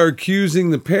cops are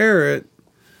accusing the parrot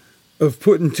of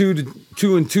putting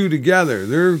two and two together.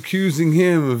 They're accusing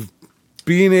him of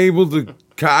being able to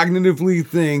cognitively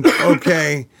think,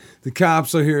 okay, the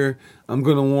cops are here, I'm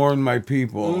going to warn my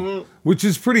people, which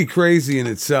is pretty crazy in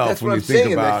itself. That's when what you I'm think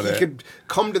saying, about that it. He could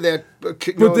come to that. But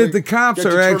that the cops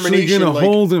are actually going to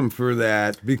hold him for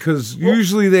that, because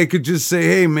usually they could just say,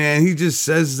 hey, man, he just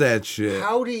says that shit.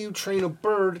 How do you train a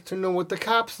bird to know what the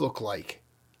cops look like?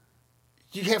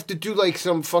 You have to do like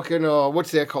some fucking, what's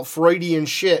that called? Freudian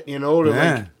shit, you know? To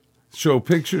like, show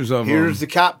pictures of here's them.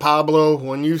 the cop, Pablo.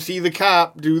 When you see the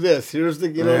cop, do this. Here's the,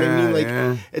 you know what I mean?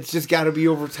 Like, it's just got to be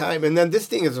over time. And then this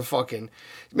thing is a fucking,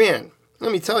 man,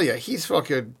 let me tell you, he's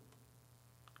fucking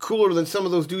cooler than some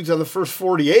of those dudes on the first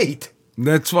 48.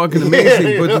 That's fucking amazing.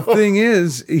 Yeah, but the thing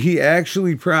is, he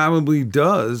actually probably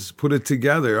does put it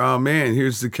together. Oh, man,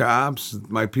 here's the cops.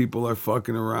 My people are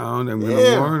fucking around. I'm going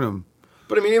to warn them.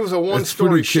 But, I mean, it was a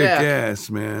one-story shack. That's pretty kick-ass,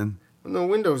 man. With no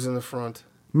windows in the front.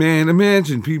 Man,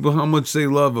 imagine people how much they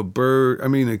love a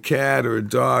cat or a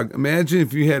dog. Imagine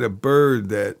if you had a bird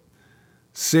that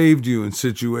saved you in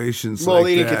situations like that. Well,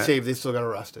 they didn't get saved. They still got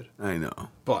arrested. I know.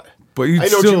 But you'd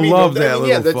still love that little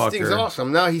fucker. Yeah, that thing's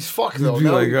awesome. Now he's fucked, though. You'd be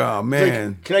like, oh, man.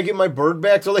 Like, can I get my bird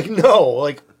back? They're like, no.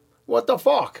 Like, what the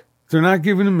fuck? They're not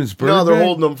giving him his bird back? No, they're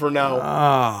holding him for now.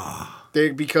 Ah.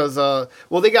 Because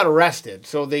they got arrested,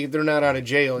 so they're not out of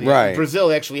jail. Right. Brazil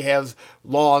actually has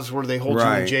laws where they hold you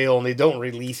in jail and they don't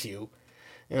release you.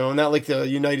 You know, not like the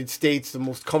United States, the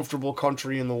most comfortable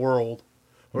country in the world,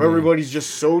 where everybody's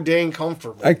just so dang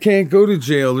comfortable. I can't go to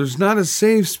jail. There's not a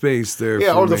safe space there.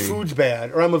 Yeah, for or the me. food's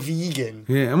bad, or I'm a vegan.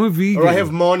 Yeah, I'm a vegan. Or I have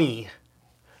money.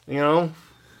 You know?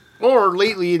 Or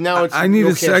lately, now it's I need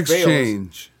no a sex bails.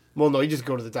 change. Well, no, you just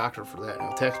go to the doctor for that.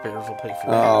 Now, taxpayers will pay for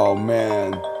that. Oh,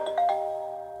 man.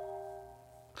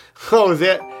 Oh, is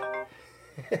that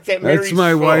That's Mary's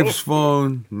my phone? wife's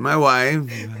phone. My wife.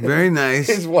 Very nice.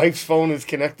 His wife's phone is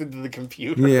connected to the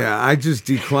computer. Yeah, I just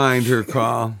declined her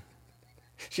call.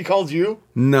 She called you?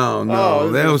 No, Oh,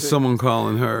 that was someone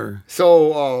calling her.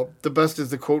 So, the best is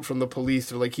the quote from the police.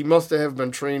 They're like, he must have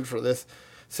been trained for this,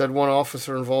 said one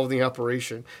officer involved in the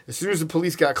operation. As soon as the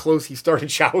police got close, he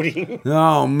started shouting.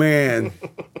 Oh, man.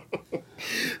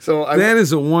 So that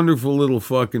is a wonderful little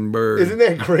fucking bird. Isn't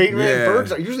that great, man?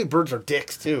 Yeah. Birds are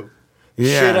dicks, too.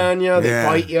 Yeah. Shit on you, they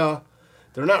bite you.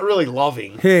 They're not really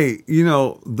loving. Hey,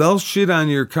 they'll shit on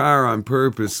your car on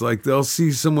purpose. Like, they'll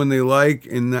see someone they like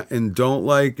and don't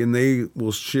like, and they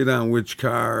will shit on which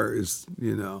car is,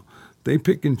 They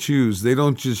pick and choose. They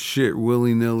don't just shit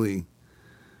willy-nilly.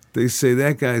 They say,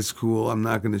 that guy's cool, I'm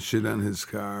not going to shit on his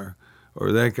car.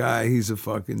 Or that guy, he's a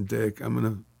fucking dick, I'm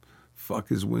going to fuck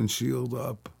his windshield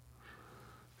up.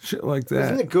 Shit like that.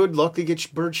 Isn't it good luck to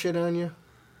get bird shit on you?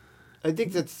 I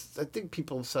think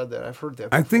people have said that. I've heard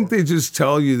that before. I think they just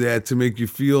tell you that to make you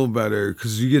feel better,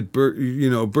 because you get bird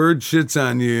shits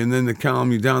on you, and then to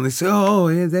calm you down, they say, "Oh,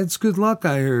 yeah, that's good luck,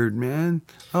 I heard, man."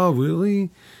 Oh,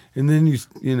 really? And then you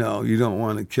don't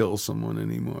want to kill someone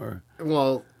anymore.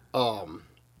 Well,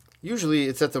 usually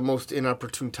it's at the most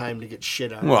inopportune time to get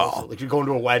shit on. Well, also. Like you're going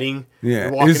to a wedding.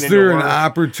 Yeah. Is there an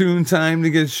opportune time to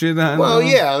get shit on? Well,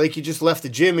 yeah, like you just left the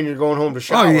gym and you're going home to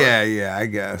shower. Oh, yeah, I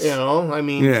guess. I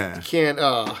mean, you can't,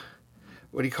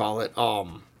 what do you call it?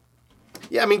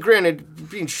 Yeah, I mean, granted,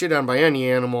 being shit on by any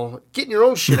animal, getting your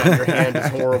own shit on your hand is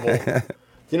horrible.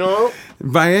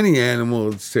 By any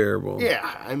animal, it's terrible.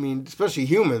 Yeah, I mean, especially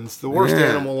humans, the worst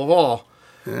animal of all.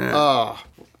 Yeah.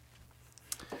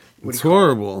 It's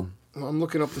horrible. Well, I'm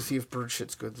looking up to see if bird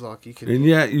shit's good luck. And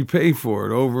yet you pay for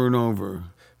it over and over.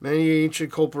 Many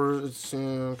ancient culprits.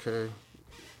 Okay,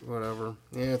 whatever.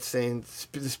 Yeah, it's saying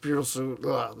the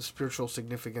spiritual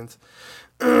significance.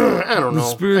 I don't know. The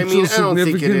spiritual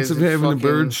significance of having a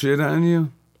bird shit on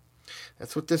you.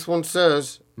 That's what this one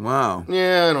says. Wow.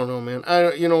 Yeah, I don't know, man.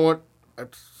 You know what?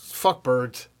 Fuck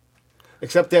birds.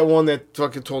 Except that one that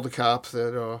fucking told the cops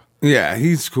that. Yeah,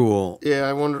 he's cool. Yeah,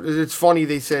 I wonder. It's funny.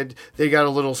 They said they got a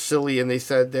little silly, and they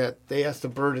said that they asked the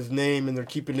bird his name, and they're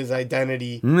keeping his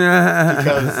identity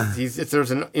because there's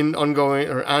an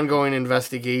ongoing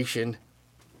investigation.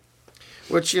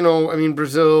 Which, I mean,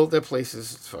 Brazil, that place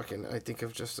is fucking. I think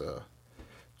of just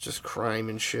crime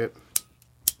and shit.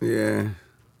 Yeah.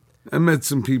 I met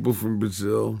some people from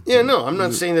Brazil. Yeah, no, I'm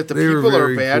not saying that the people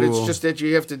are bad. Cool. It's just that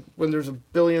you have to, when there's a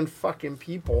billion fucking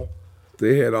people.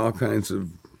 They had all kinds of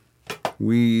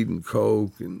weed and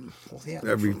coke and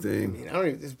everything.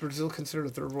 Is Brazil considered a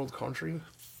third world country?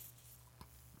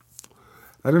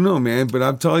 I don't know, man, but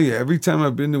I'll tell you, every time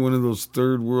I've been to one of those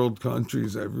third world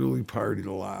countries, I've really partied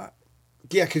a lot.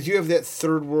 Yeah, because you have that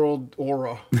third world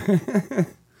aura.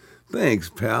 Thanks,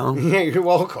 pal. Yeah, you're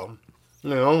welcome.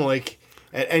 Like...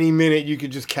 At any minute, you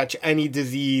could just catch any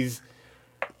disease.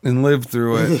 And live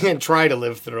through it. And try to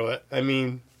live through it. I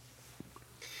mean,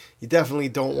 you definitely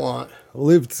don't want...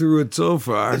 Lived through it so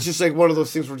far. It's just like one of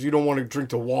those things where you don't want to drink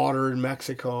the water in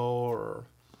Mexico or...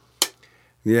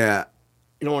 Yeah.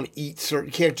 You don't want to eat certain...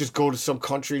 You can't just go to some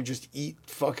country and just eat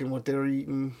fucking what they're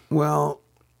eating. Well...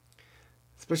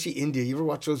 Especially India. You ever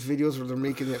watch those videos where they're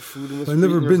making that food in the street? I've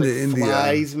never been to India.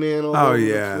 Flies, man, all over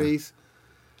the place.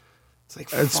 It's like,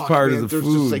 that's part of the there's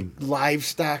food. There's just like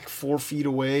livestock 4 feet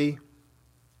away.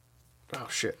 Oh,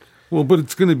 shit. Well, but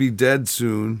it's going to be dead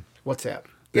soon. What's that?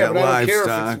 Yeah, but I don't livestock.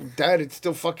 care if it's dead. It's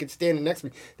still fucking standing next to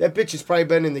me. That bitch has probably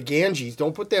been in the Ganges.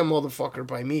 Don't put that motherfucker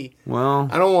by me. Well.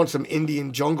 I don't want some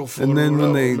Indian jungle food. And then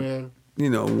when they, man.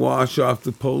 Wash off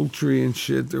the poultry and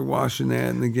shit, they're washing that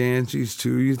in the Ganges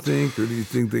too, you think? Or do you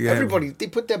think they they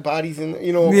put their bodies in,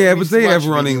 Yeah, but they have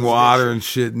running water and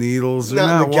shit, needles. They're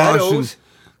not washing...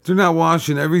 They're not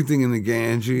washing everything in the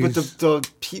Ganges. But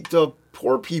the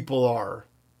poor people are.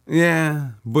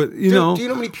 Yeah, but do you know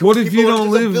how many poor people you don't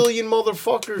live? A billion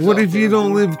motherfuckers. What if you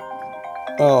don't live?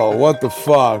 Oh, what the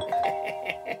fuck!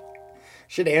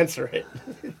 Should answer it.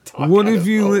 What if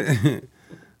you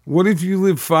What if you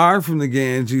live far from the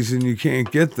Ganges and you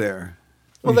can't get there?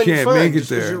 Well, you then can't you're fine, make it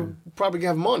there. You probably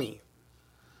have money.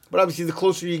 But obviously, the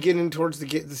closer you get in towards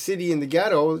the city and the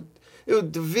ghetto. The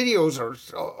videos are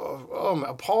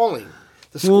appalling.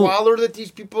 The squalor that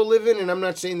these people live in, and I'm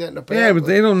not saying that in a bad way. Yeah, but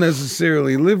they don't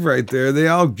necessarily live right there. They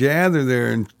all gather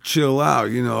there and chill out.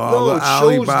 All the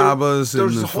Alibabas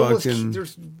and the fucking...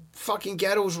 There's fucking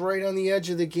ghettos right on the edge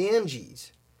of the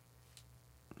Ganges.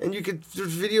 And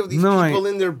there's video of these people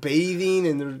in there bathing,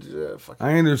 and they're fucking...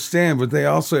 I understand, but they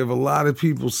also have a lot of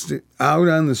people out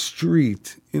on the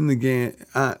street in the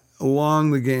along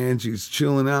the Ganges,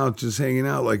 chilling out, just hanging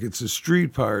out like it's a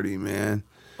street party, man.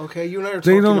 Okay, you and I are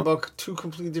talking about two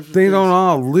completely different things. They don't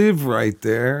all live right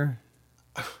there.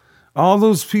 All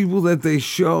those people that they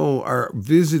show are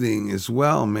visiting as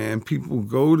well, man. People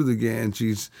go to the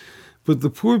Ganges, but the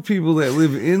poor people that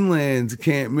live inland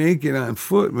can't make it on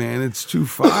foot, man. It's too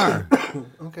far.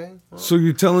 Okay. Well. So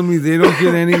you're telling me they don't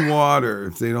get any water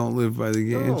if they don't live by the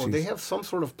Ganges? No, they have some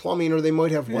sort of plumbing, or they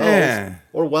might have wells.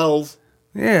 Or wells.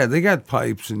 Yeah, they got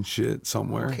pipes and shit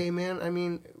somewhere. Okay, man. I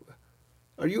mean,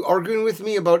 are you arguing with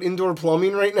me about indoor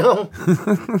plumbing right now?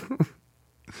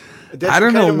 That's I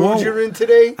don't know what you're in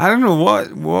today. I don't know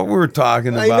what we're talking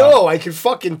about. I know. I can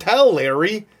fucking tell,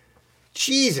 Larry.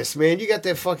 Jesus, man, you got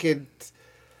that fucking.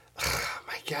 Oh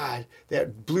my God,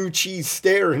 that blue cheese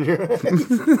stare in your eyes.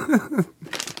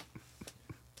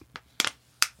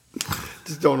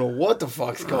 Just don't know what the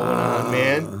fuck's going on,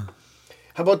 man.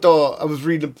 How about I was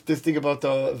reading this thing about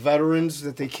the veterans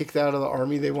that they kicked out of the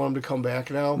army. They want them to come back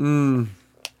now.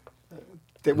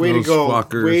 Way to go.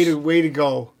 Fuckers. Way to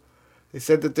go. They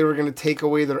said that they were going to take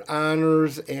away their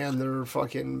honors and their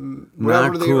fucking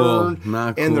whatever they earned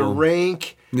and their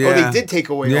rank. Yeah. Oh, they did take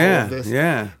away all of this.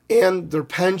 Yeah. And their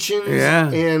pensions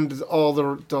and all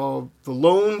the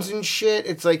loans and shit.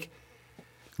 It's like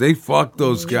they fucked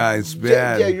those guys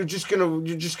bad. Yeah, you're just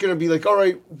gonna be like, all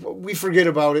right, we forget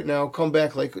about it now. Come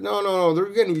back. Like, no.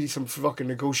 There's gonna be some fucking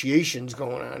negotiations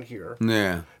going on here.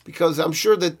 Yeah. Because I'm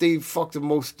sure that they fucked the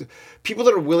most people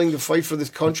that are willing to fight for this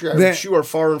country. I'm sure are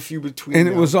far and few between. And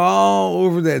it was all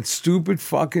over that stupid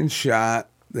fucking shot.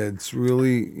 That's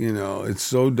really, it's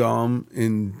so dumb.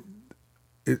 And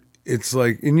it's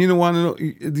like, and want to know,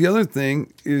 the other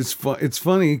thing is, it's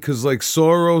funny because like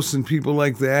Soros and people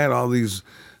like that, all these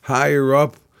higher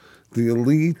up, the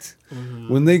elite,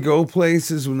 when they go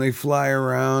places, when they fly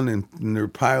around and they're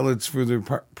pilots for their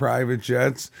private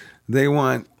jets, they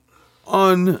want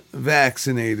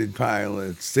unvaccinated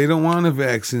pilots. They don't want a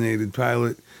vaccinated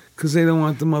pilot because they don't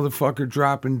want the motherfucker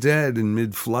dropping dead in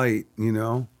mid-flight,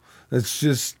 That's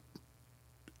just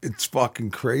it's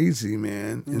fucking crazy,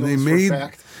 man. And No, they it's for made,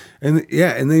 fact.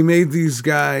 and they made these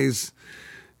guys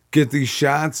get these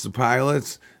shots, the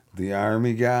pilots, the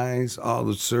army guys, all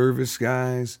the service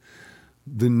guys,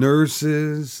 the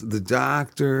nurses, the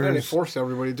doctors. Yeah, they forced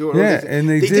everybody to do it. Yeah, and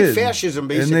they did did. fascism, And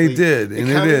basically. they did, The and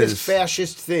it communist is.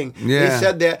 fascist thing. Yeah. They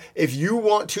said that if you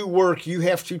want to work, you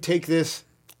have to take this.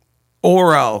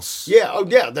 Or else. Yeah, oh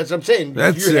yeah, that's what I'm saying.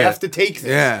 That's you it. have to take this.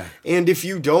 Yeah. And if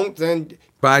you don't, then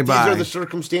Bye-bye. these are the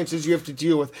circumstances you have to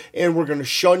deal with. And we're going to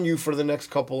shun you for the next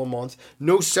couple of months.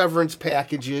 No severance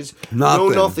packages. Nothing. No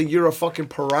nothing. You're a fucking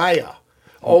pariah.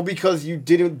 All because you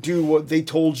didn't do what they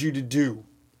told you to do.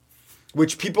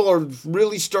 Which people are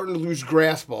really starting to lose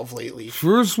grasp of lately.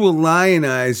 First we'll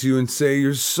lionize you and say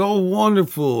you're so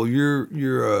wonderful. You're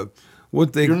You're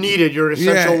needed. You're an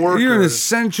essential worker. You're an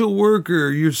essential worker.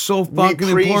 You're so We fucking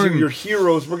praise important. you. You're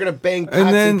heroes. We're going to bang pots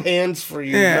And then- and pans for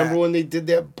you. yeah. Remember when they did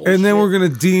that bullshit? And then we're gonna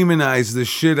demonize the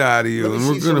shit out of you, Let me and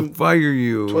we're see gonna some fire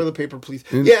you. Toilet paper, please.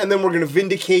 Yeah, and then we're gonna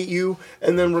vindicate you,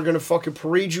 and then we're gonna fucking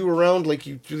parade you around like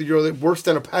you're worse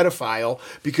than a pedophile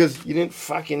because you didn't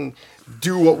fucking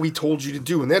do what we told you to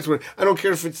do. And that's what I don't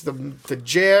care if it's the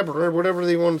jab or whatever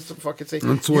they want to fucking say.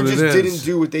 That's what you it just is. didn't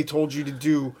do what they told you to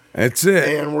do, That's it.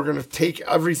 and we're gonna take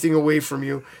everything away from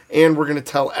you, and we're gonna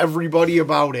tell everybody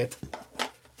about it.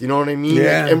 You know what I mean?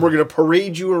 Yeah. And we're gonna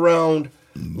parade you around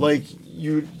like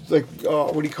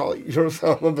what do you call it? You're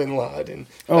Osama bin Laden.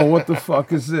 Oh, what the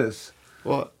fuck is this?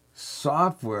 What?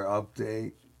 Software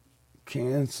update.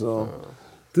 Cancel.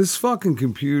 This fucking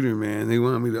computer, man. They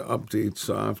want me to update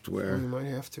software. You might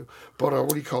have to. But what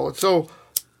do you call it? So,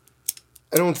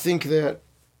 I don't think that...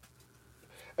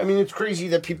 I mean, it's crazy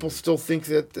that people still think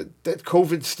that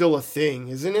COVID's still a thing,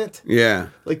 isn't it? Yeah.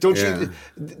 Like, don't Yeah.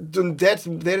 you...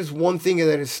 That is one thing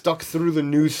that is stuck through the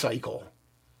news cycle.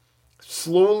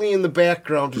 Slowly in the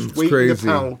background, just It's waiting crazy. to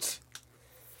pounce.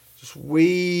 Just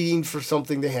waiting for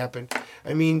something to happen.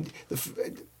 I mean...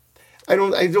 I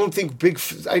don't think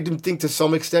to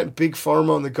some extent big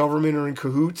pharma and the government are in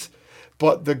cahoots,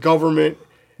 but the government.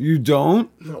 You don't?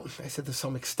 No, I said to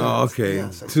some extent. Oh, okay.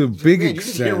 Yes, To a big man, you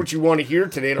didn't hear extent. what you want to hear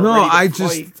today. No, I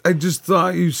just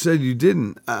thought you said you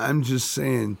didn't. I'm just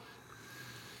saying.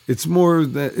 It's more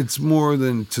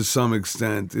than to some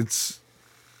extent. It's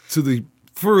to the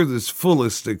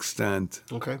fullest extent.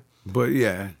 Okay. But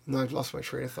yeah, No, I've lost my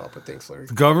train of thought. But thanks, Larry.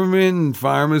 the government and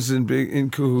farmers in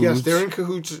cahoots. Yes, they're in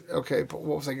cahoots. Okay, but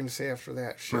what was I going to say after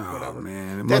that? Shit, Oh whatever.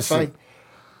 man, That's fine.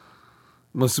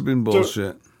 Must have been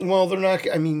bullshit. Well, they're not.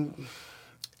 I mean,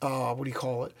 what do you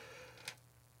call it?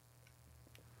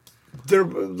 They're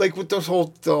like with the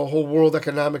whole World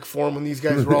Economic Forum when these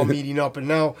guys were all meeting up, and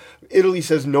now Italy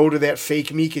says no to that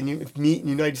fake meat in the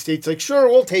United States. Like, sure,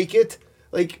 we'll take it.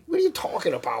 Like, what are you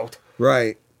talking about?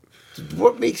 Right.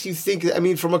 What makes you think? I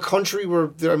mean, from a country where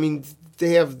their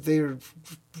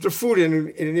food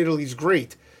in Italy is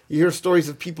great. You hear stories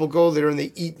of people go there and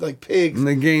they eat like pigs. And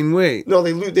they gain weight. No,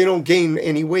 they don't gain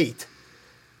any weight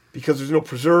because there's no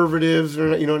preservatives.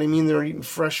 Or you know what I mean? They're eating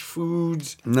fresh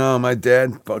foods. No, my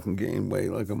dad fucking gained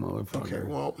weight like a motherfucker. Okay,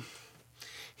 well,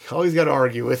 you always got to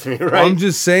argue with me, right? Well, I'm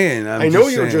just saying. I know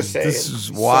you were just saying. This is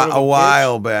Son of a a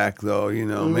while back, though. You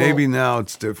know, Well, maybe now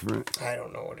it's different. I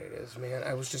don't know what it is, man.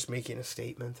 I was just making a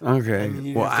statement. Okay. I mean,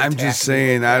 you Well, didn't have to I'm attack just me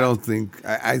saying. like I that. don't think.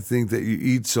 I think that you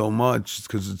eat so much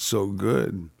because it's so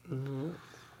good. Mm-hmm.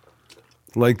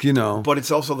 Like But it's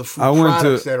also the food I went to-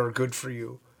 products that are good for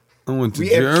you. I went to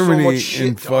We add so Germany much shit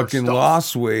and to our fucking stuff.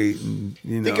 lost weight. And,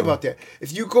 you know, Think about that.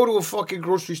 If you go to a fucking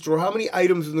grocery store, how many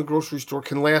items in the grocery store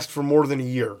can last for more than a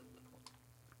year?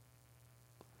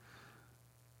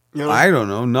 You know, I don't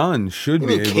know. None should I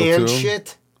be mean, able canned to.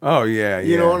 shit. Oh yeah, yeah.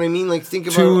 You know what I mean? Like think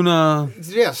about Tuna.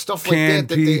 yeah, stuff like canned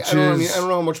that. They, I don't peaches. know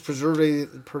how much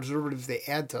preservatives they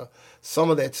add to some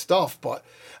of that stuff, but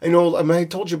I know. I mean, I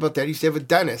told you about that. I used to have a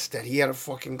dentist that he had a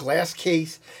fucking glass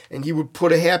case, and he would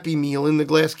put a Happy Meal in the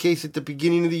glass case at the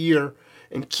beginning of the year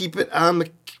and keep it on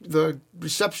the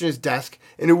receptionist desk,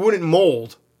 and it wouldn't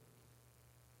mold.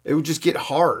 It would just get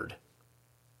hard.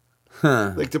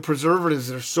 Huh. Like the preservatives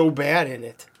are so bad in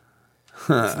it.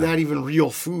 It's not even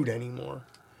real food anymore.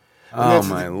 And Oh that's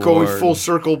my going lord. full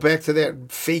circle back to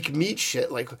that fake meat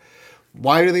shit. Like,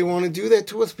 why do they want to do that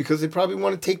to us? Because they probably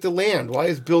want to take the land. Why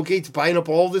is Bill Gates buying up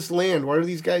all this land? Why are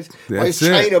these guys? Why is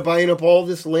That's it. China buying up all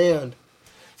this land?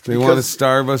 They want to because-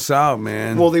 starve us out,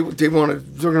 man. Well, they want to.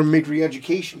 They're going to make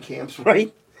re-education camps,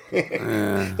 right?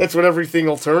 That's what everything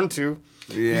will turn to.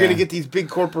 Yeah. You're going to get these big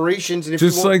corporations. And if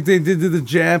Just you want, like they did to the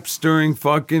Japs during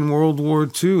fucking World War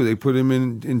II. They put them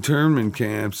in internment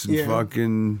camps and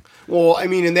fucking... Well, I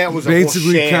mean, and that was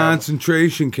basically a whole sham.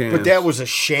 Concentration camps. But that was a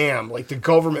sham. Like, the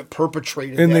government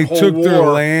perpetrated and that they whole took war. their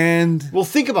land. Well,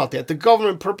 think about that. The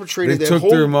government perpetrated They that took whole...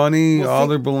 their money, Well, all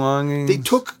their belongings. They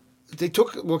took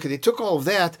all of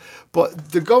that,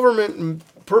 but the government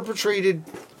perpetrated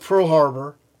Pearl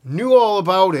Harbor, knew all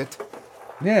about it,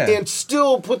 and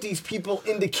still put these people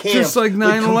into camp. Just like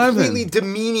 9/11. Completely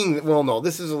demeaning... Well, no,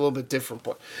 this is a little bit different,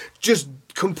 but just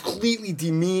completely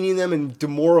demeaning them and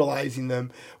demoralizing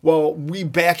them while we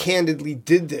backhandedly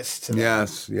did this to them.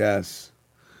 Yes.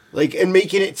 Like, and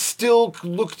making it still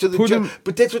look to the...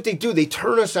 But that's what they do. They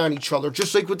turn us on each other,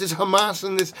 just like with this Hamas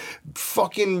and this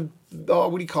fucking...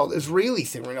 what do you call it? Israeli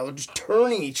thing right now. They're just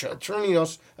turning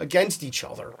us against each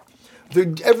other.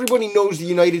 Everybody knows the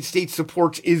United States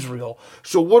supports Israel.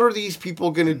 So what are these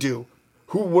people going to do?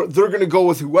 They're going to go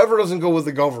with whoever doesn't go with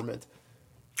the government.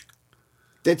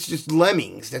 That's just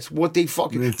lemmings. That's what they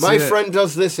fucking... My friend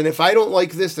does this, and if I don't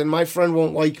like this, then my friend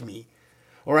won't like me.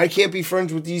 Or I can't be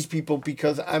friends with these people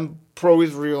because I'm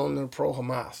pro-Israel and they're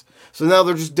pro-Hamas. So now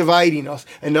they're just dividing us.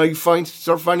 And now you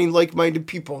start finding like-minded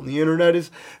people. And the internet is,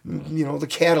 the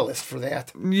catalyst for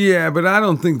that. Yeah, but I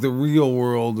don't think the real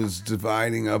world is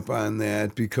dividing up on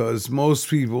that because most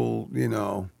people,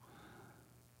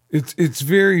 it's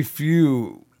very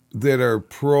few that are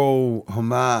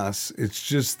pro-Hamas. It's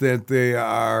just that they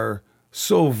are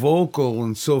so vocal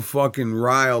and so fucking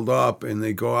riled up and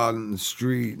they go out in the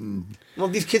street and... Well,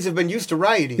 these kids have been used to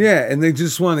rioting. Yeah, and they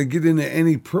just want to get into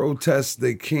any protest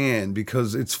they can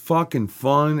because it's fucking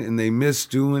fun and they miss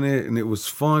doing it. And it was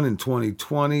fun in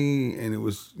 2020 and it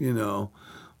was,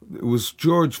 it was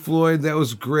George Floyd. That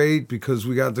was great because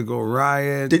we got to go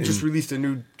riot. They just released a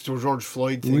new George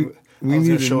Floyd thing. We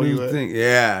need a new thing.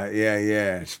 Yeah.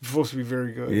 It's supposed to be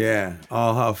very good. Yeah,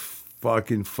 all how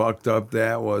fucking fucked up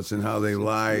that was and how they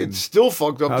lied. It's still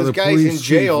fucked up. How This the guy's in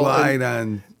jail. Lied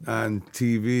on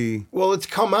TV. Well, it's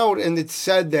come out and it's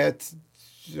said that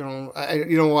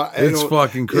it's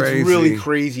fucking crazy. It's really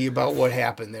crazy about what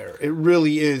happened there. It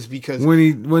really is because when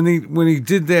he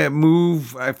did that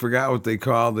move, I forgot what they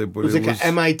called it, but it was like an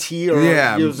MIT or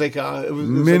it was like it was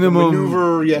minimum like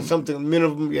a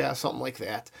maneuver, something like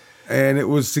that. And it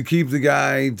was to keep the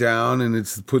guy down, and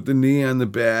it's to put the knee on the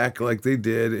back like they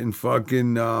did, and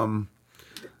fucking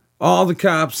all the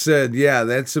cops said, yeah,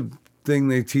 that's a thing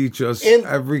they teach us. And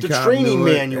every the cop training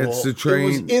knew manual. It's the It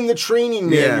was in the training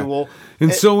manual.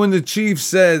 And so when the chief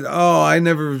said, "Oh,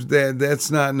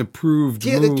 that's not an approved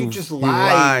move," that dude just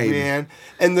lied, man.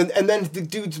 And then the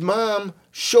dude's mom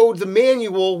showed the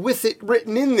manual with it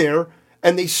written in there,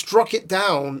 and they struck it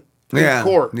down in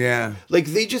court. Yeah, like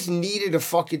they just needed a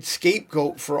fucking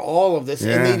scapegoat for all of this,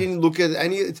 and they didn't look at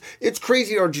any. It's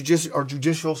crazy our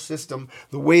judicial system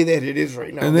the way that it is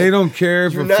right now. And they don't care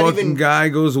if a fucking guy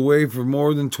goes away for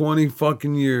more than 20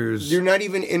 fucking years. You're not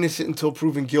even innocent until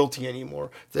proven guilty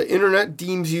anymore. The internet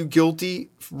deems you guilty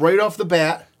right off the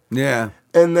bat. Yeah.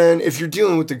 And then if you're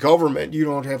dealing with the government, you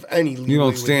don't have any leeway. You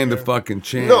don't stand a fucking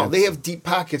chance. No, they have deep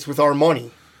pockets with our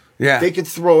money. Yeah. They could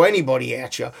throw anybody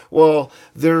at you. Well,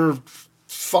 they're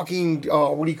fucking,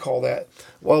 what do you call that?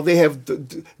 Well, they have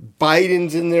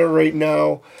Biden's in there right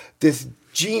now. These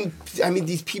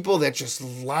people that just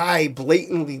lie,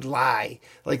 blatantly lie.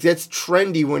 Like, that's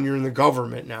trendy when you're in the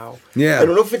government now. Yeah. I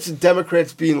don't know if it's the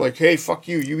Democrats being like, hey, fuck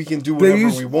you, we can do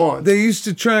whatever we want. They used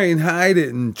to try and hide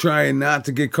it and try not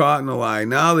to get caught in a lie.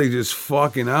 Now they just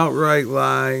fucking outright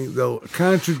lie. They'll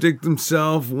contradict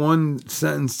themselves one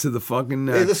sentence to the fucking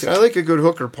next. Hey, listen, I like a good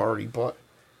hooker party, but...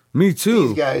 Me too.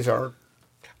 These guys are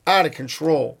out of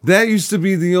control. That used to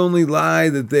be the only lie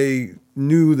that they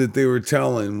knew that they were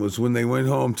telling was when they went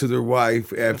home to their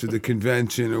wife after the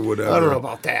convention or whatever. I don't know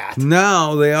about that.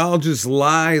 Now they all just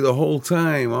lie the whole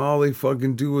time. All they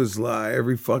fucking do is lie.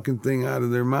 Every fucking thing out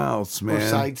of their mouths, man. Or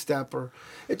sidestep.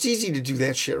 It's easy to do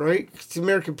that shit, right? 'Cause the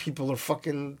American people are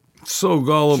fucking... So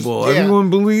gullible.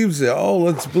 Everyone believes it. Oh,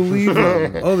 let's believe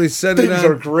them. Oh, they said it on... Things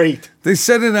are great. They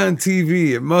said it on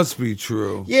TV. It must be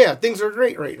true. Yeah, things are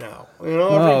great right now.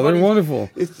 Oh, they're wonderful.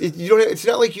 It's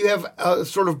not like you have a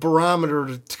sort of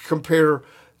barometer to compare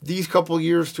these couple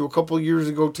years to a couple years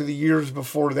ago to the years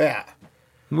before that.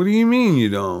 What do you mean you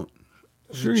don't?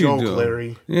 Sure you do.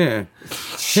 Larry. Yeah.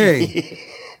 Hey,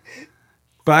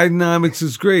 Bidenomics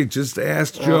is great. Just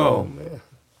ask Joe. Oh, man.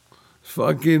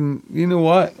 Fucking, you know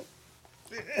what?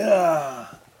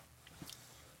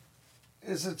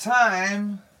 It's a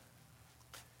time.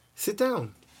 Sit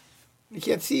down. You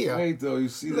can't see you. Wait, though, you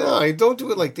see that? No, don't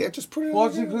do it like that. Just put it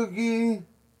Fortune on. cookie.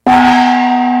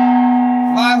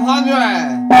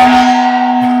 500.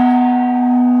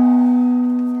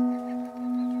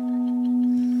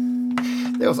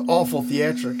 That was awful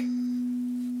theatrical.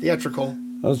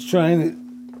 I was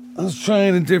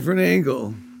trying a different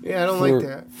angle. Yeah, I don't like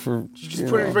that. Just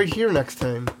put it right here next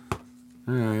time.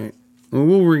 All right. Well,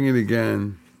 we'll ring it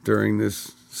again during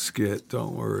this skit.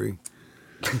 Don't worry.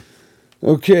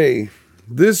 Okay.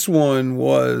 This one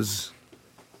was...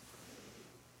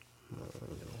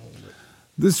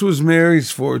 This was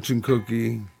Mary's fortune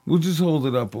cookie. We'll just hold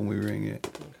it up when we ring it.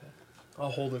 Okay.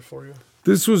 I'll hold it for you.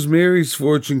 This was Mary's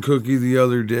fortune cookie the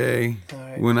other day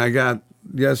right. when I got...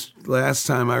 last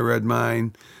time I read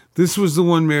mine. This was the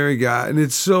one Mary got, and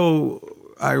it's so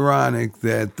ironic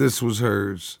that this was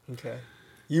hers. Okay.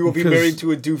 You will be married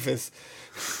to a doofus.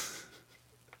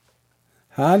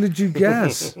 How did you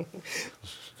guess?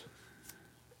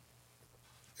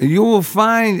 You will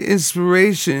find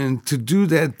inspiration to do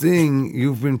that thing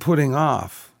you've been putting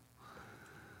off.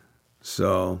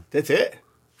 So that's it.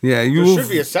 Yeah, there should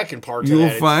be a second part to that. You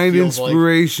will find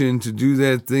inspiration to do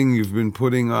that thing you've been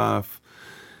putting off.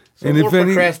 So and more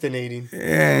procrastinating.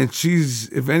 And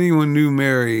if anyone knew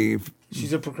Mary,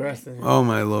 she's a procrastinator. Oh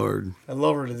my Lord, I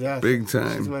love her to death. Big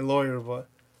time. She's my lawyer,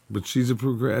 but she's a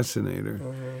procrastinator.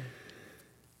 Uh-huh.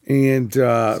 And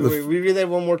so wait, we read that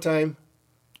one more time.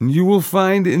 You will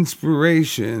find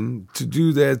inspiration to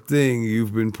do that thing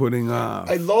you've been putting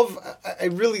off. I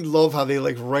really love how they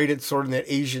write it sort of in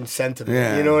that Asian sentiment.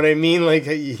 Yeah. You know what I mean?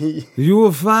 You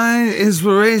will find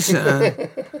inspiration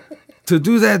to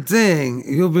do that thing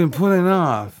you've been putting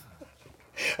off.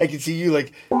 I can see you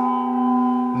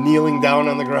kneeling down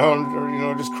on the ground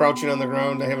or just crouching on the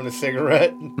ground having a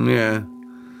cigarette. Yeah.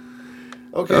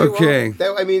 Okay.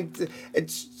 Well,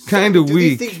 it's kind of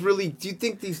weak. Do you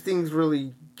think these things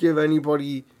really give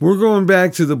anybody? We're going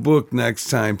back to the book next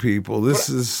time, people. This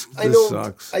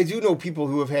sucks. I do know people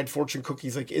who have had fortune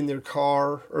cookies in their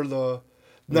car or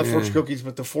not fortune cookies,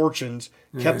 but the fortunes.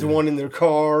 Kept one in their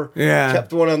car. Yeah.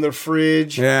 Kept one on their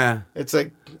fridge. Yeah. It's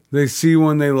they see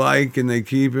one they like and they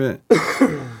keep it.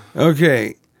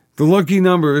 Okay. The lucky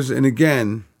numbers, and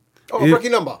again. Lucky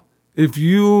number. If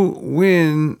you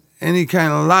win any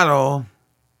kind of lotto,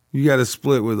 you got to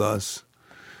split with us.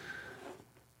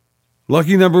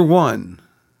 Lucky number 1.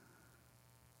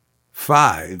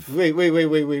 5.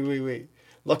 Wait.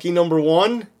 Lucky number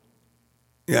 1?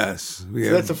 Yes. So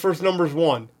that's the first number's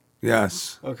 1?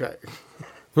 Yes. Okay.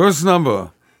 First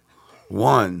number,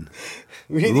 1.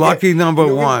 Lucky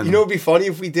number 1. You know what would be funny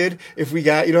if we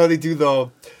got, how they do the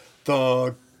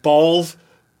balls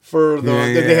for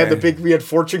they had we had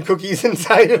fortune cookies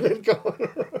inside of it going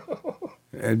around.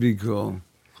 That'd be cool.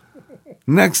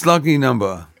 Next lucky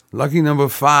number. Lucky number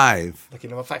 5. Lucky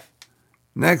number 5.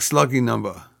 Next lucky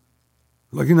number.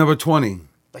 Lucky number 20.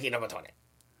 Lucky number 20.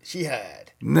 She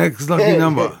had. Next lucky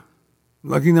number.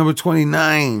 Lucky number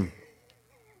 29.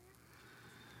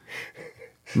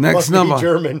 Next Must number. Be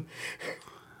German.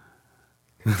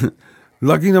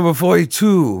 Lucky number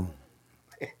 42.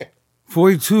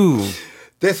 42.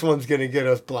 This one's going to get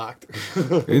us blocked.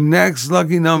 And next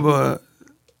lucky number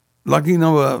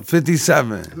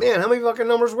 57. Man, how many fucking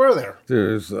numbers were there?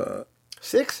 There's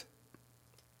 6?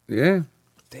 Yeah.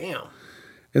 Damn.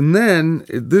 And then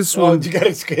this one. You got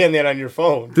to scan that on your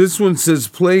phone. This one says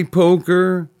play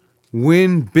poker,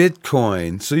 win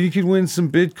Bitcoin. So you could win some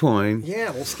Bitcoin.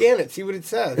 Yeah, we'll scan it, see what it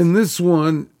says. And this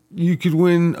one, you could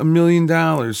win $1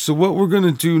 million. So what we're going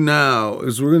to do now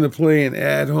is we're going to play an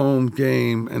at-home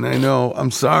game. And I know,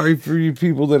 I'm sorry for you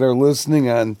people that are listening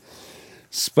on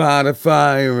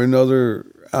Spotify or another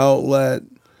outlet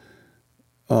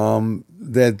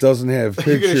that doesn't have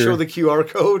picture. You're going to show the QR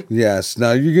code? Yes.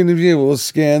 Now you're going to be able to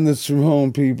scan this from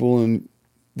home, people, and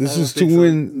this is to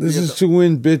win. This is to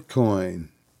win Bitcoin.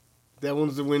 That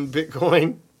one's to win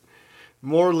Bitcoin.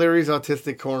 More Larry's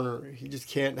autistic corner. He just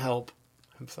can't help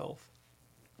himself.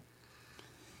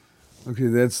 Okay,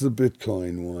 that's the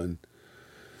Bitcoin one.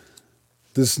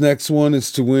 This next one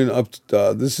is to win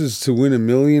this is to win $1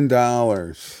 million.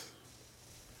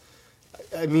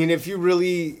 I mean, if you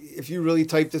really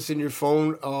type this in your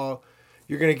phone,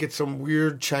 you're gonna get some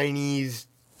weird Chinese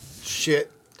shit,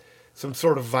 some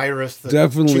sort of virus. The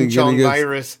Definitely Ching-Chong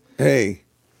virus. Hey,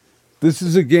 this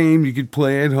is a game you could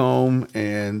play at home,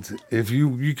 and if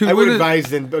you could, I would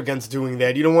advise against doing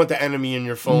that. You don't want the enemy in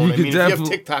your phone. If you have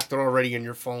TikTok, they're already in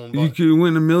your phone. But you could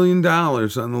win $1 million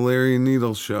on the Larry and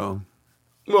Needles show.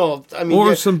 Well, I mean,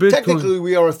 or some Bitcoin. Technically,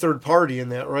 we are a third party in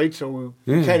that, right? So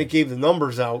we kind of gave the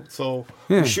numbers out, so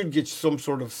we should get some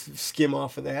sort of skim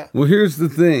off of that. Well, here's the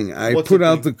thing. I put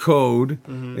out the code,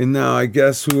 and now I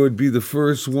guess who would be the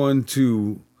first one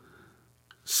to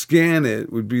scan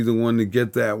it would be the one to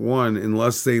get that one,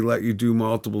 unless they let you do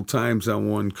multiple times on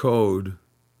one code.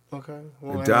 Okay.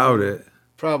 Well, I doubt it.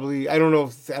 Probably. I don't know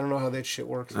how that shit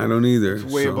works. I don't either. It's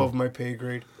way above my pay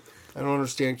grade. I don't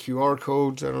understand QR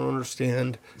codes. I don't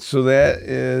understand. So that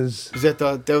is...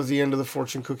 That was the end of the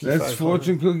Fortune Cookie 500? That's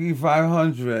Fortune Cookie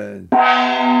 500.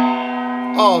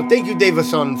 Oh, thank you,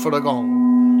 Davison, for the gong.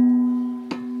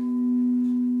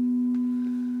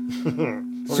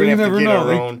 So you never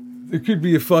know. There could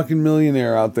be a fucking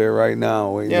millionaire out there right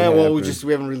now. Yeah, well, we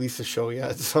haven't released the show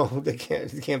yet, so it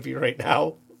can't be right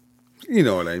now. You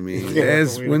know what I mean.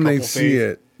 As when they see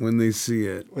it. When they see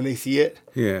it. When they see it?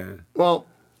 Yeah. Well.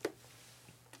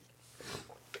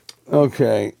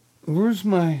 Okay. Where's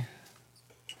my...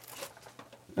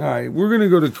 All right, we're going to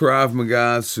go to Krav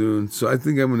Maga soon, so I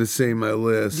think I'm going to say my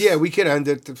list. Yeah, we can end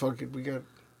it. I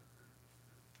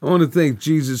want to thank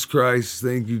Jesus Christ.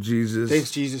 Thank you, Jesus.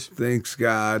 Thanks, Jesus. Thanks,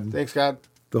 God. Thanks, God.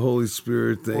 The Holy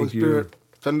Spirit, thank you. Spirit.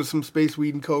 Send us some space,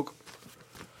 weed, and coke.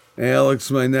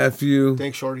 Alex, my nephew.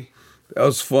 Thanks, Shorty. That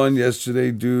was fun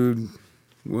yesterday, dude.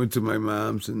 Went to my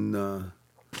mom's and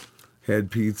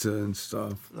had pizza and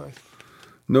stuff. Nice.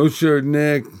 No Shirt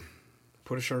Nick.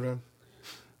 Put a shirt on.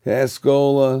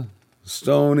 Haskola.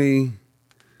 Stoney.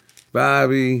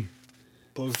 Bobby.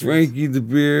 Frankie the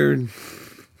Beard.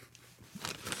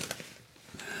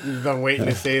 You've been waiting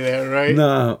to say that, right?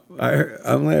 No,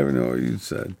 I'm laughing at what you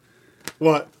said.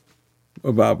 What?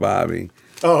 About Bobby.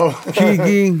 Oh.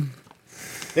 Kiki.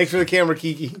 Thanks for the camera,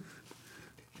 Kiki.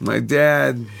 My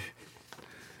dad.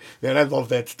 Man, I love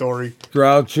that story.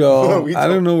 Groucho. I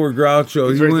don't know where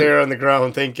Groucho. He's right there on the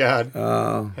ground, thank God.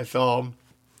 I saw him.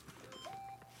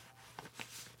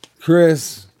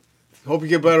 Chris. Hope you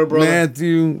get better, brother.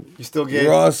 Matthew. You still get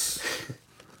Russ.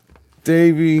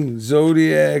 Davey,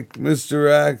 Zodiac,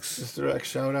 Mr. X. Mr. X,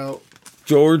 shout out.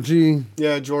 Georgie.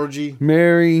 Yeah, Georgie.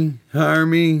 Mary,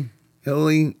 Harmy,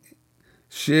 Ellie,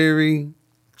 Sherry,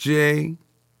 Jay,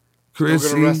 Chrissy.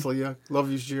 Still gonna wrestle you. Love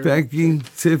you, Sherry. Becky,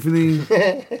 Tiffany.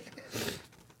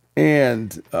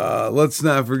 And let's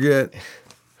not forget.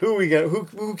 Who we got?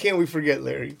 Who can't we forget,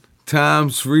 Larry?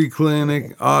 Tom's Free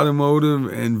Clinic,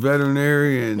 Automotive, and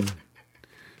Veterinarian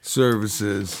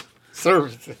Services.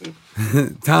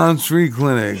 Tom's Free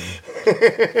Clinic.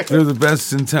 They're the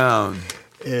best in town.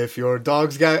 If your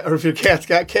cat's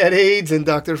got cat AIDS and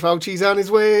Dr. Fauci's on his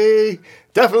way,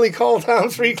 definitely call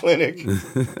Tom's Free Clinic.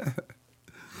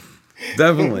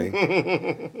 Definitely.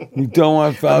 You don't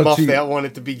want Fauci. I muffed that one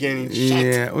at the beginning.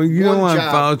 Yeah, well, you don't want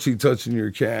Fauci touching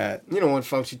your cat. You don't want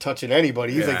Fauci touching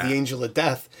anybody. He's like the angel of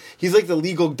death. He's like the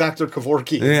legal Dr.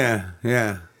 Kevorkian.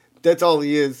 Yeah. That's all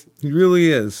he is. He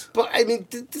really is. But, I mean,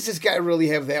 does this guy really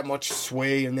have that much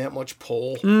sway and that much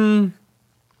pull?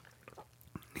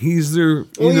 He's their,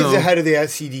 he's the head of the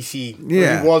CDC.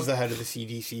 Yeah. He was the head of the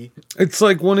CDC. It's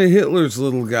like one of Hitler's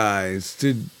little guys.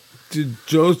 Did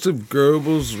Joseph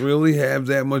Goebbels really have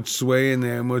that much sway and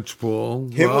that much pull?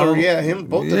 Hitler,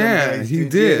 both of them guys. He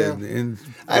did. Yeah. And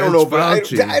I don't know, but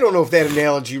I don't know if that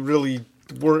analogy really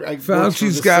works.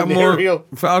 Fauci's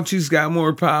got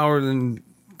more power than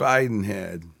Biden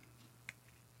had.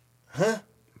 Huh?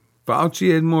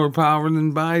 Fauci had more power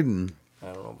than Biden. I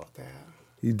don't know about that.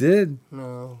 He did?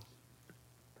 No.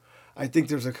 I think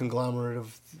there's a conglomerate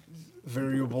of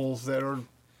variables that are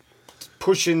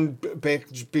pushing back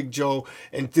Big Joe,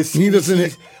 and this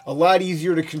is a lot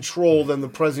easier to control than the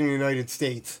President of the United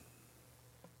States.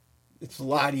 It's a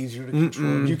lot easier to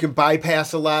control. You can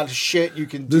bypass a lot of shit. You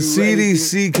can do the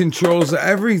CDC anything. Controls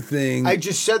everything. I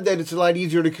just said that it's a lot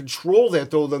easier to control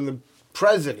that, though, than the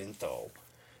president, though.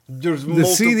 There's the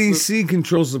CDC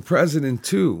controls the president,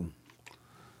 too.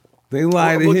 They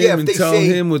lie to him and tell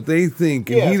him what they think,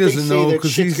 and he doesn't know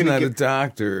because he's not a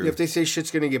doctor. If they say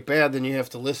shit's going to get bad, then you have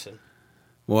to listen.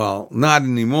 Well, not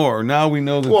anymore. Now we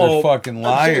know that they're fucking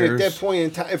liars. At that point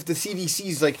in time, if the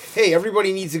CDC's like, hey,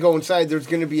 everybody needs to go inside, there's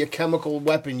going to be a chemical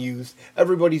weapon used,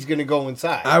 everybody's going to go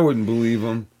inside. I wouldn't believe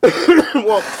them.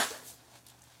 Well,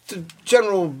 the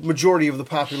general majority of the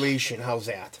population, how's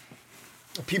that?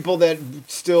 People that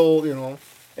still, and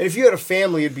if you had a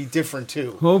family, it'd be different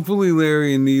too. Hopefully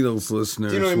Larry and Needles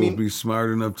listeners will be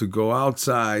smart enough to go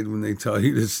outside when they tell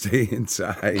you to stay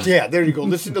inside. Yeah, there you go.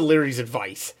 Listen to Larry's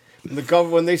advice.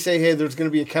 When they say, hey, there's going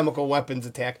to be a chemical weapons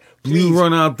attack, please you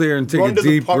run out there and take a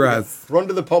deep breath. Run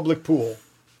to the public pool.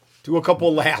 Do a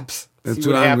couple laps. That's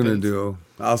what I'm going to do.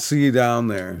 I'll see you down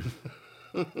there.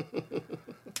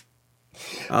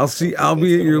 I'll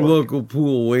be at your local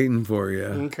pool waiting for you.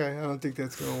 Okay, I don't think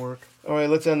that's going to work. All right,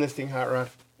 let's end this thing, Hot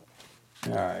Rod.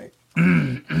 All right.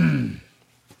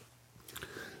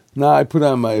 Now I put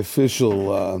on my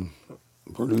official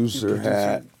producer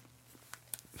hat.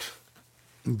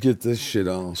 Get this shit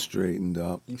all straightened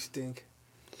up. You stink.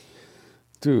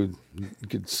 Dude, you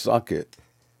could suck it.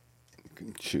 You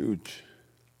can chooch.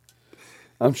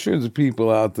 I'm sure the people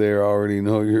out there already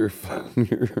know you're fucking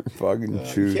You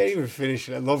chooch. can't even finish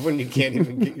it. I love when you can't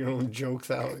even get your own jokes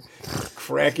out.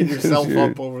 Cracking yourself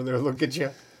up over there. Look at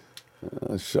you.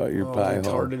 Shut your pie hole.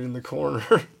 Retarded in the corner.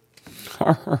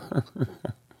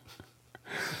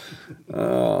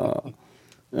 All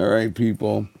right,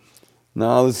 people.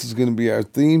 Now this is going to be our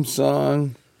theme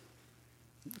song.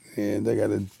 And I got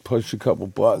to push a couple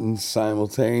buttons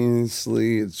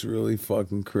simultaneously. It's really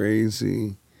fucking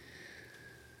crazy.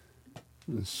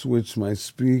 Switch my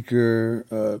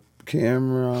speaker,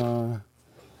 camera.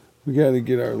 We got to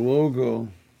get our logo.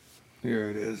 Here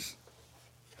it is.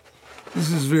 This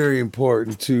is very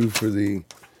important too for the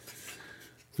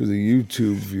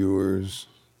YouTube viewers,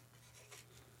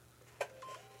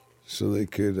 so they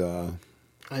could.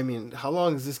 I mean, how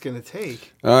long is this going to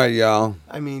take? All right, y'all.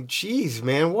 I mean, geez,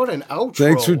 man, what an outro.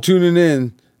 Thanks for tuning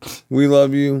in. We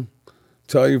love you.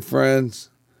 Tell your friends.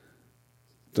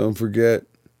 Don't forget.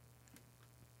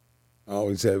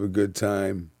 Always have a good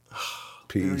time.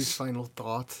 Very Peace. final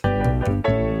thoughts.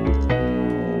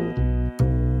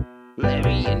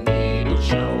 Larry and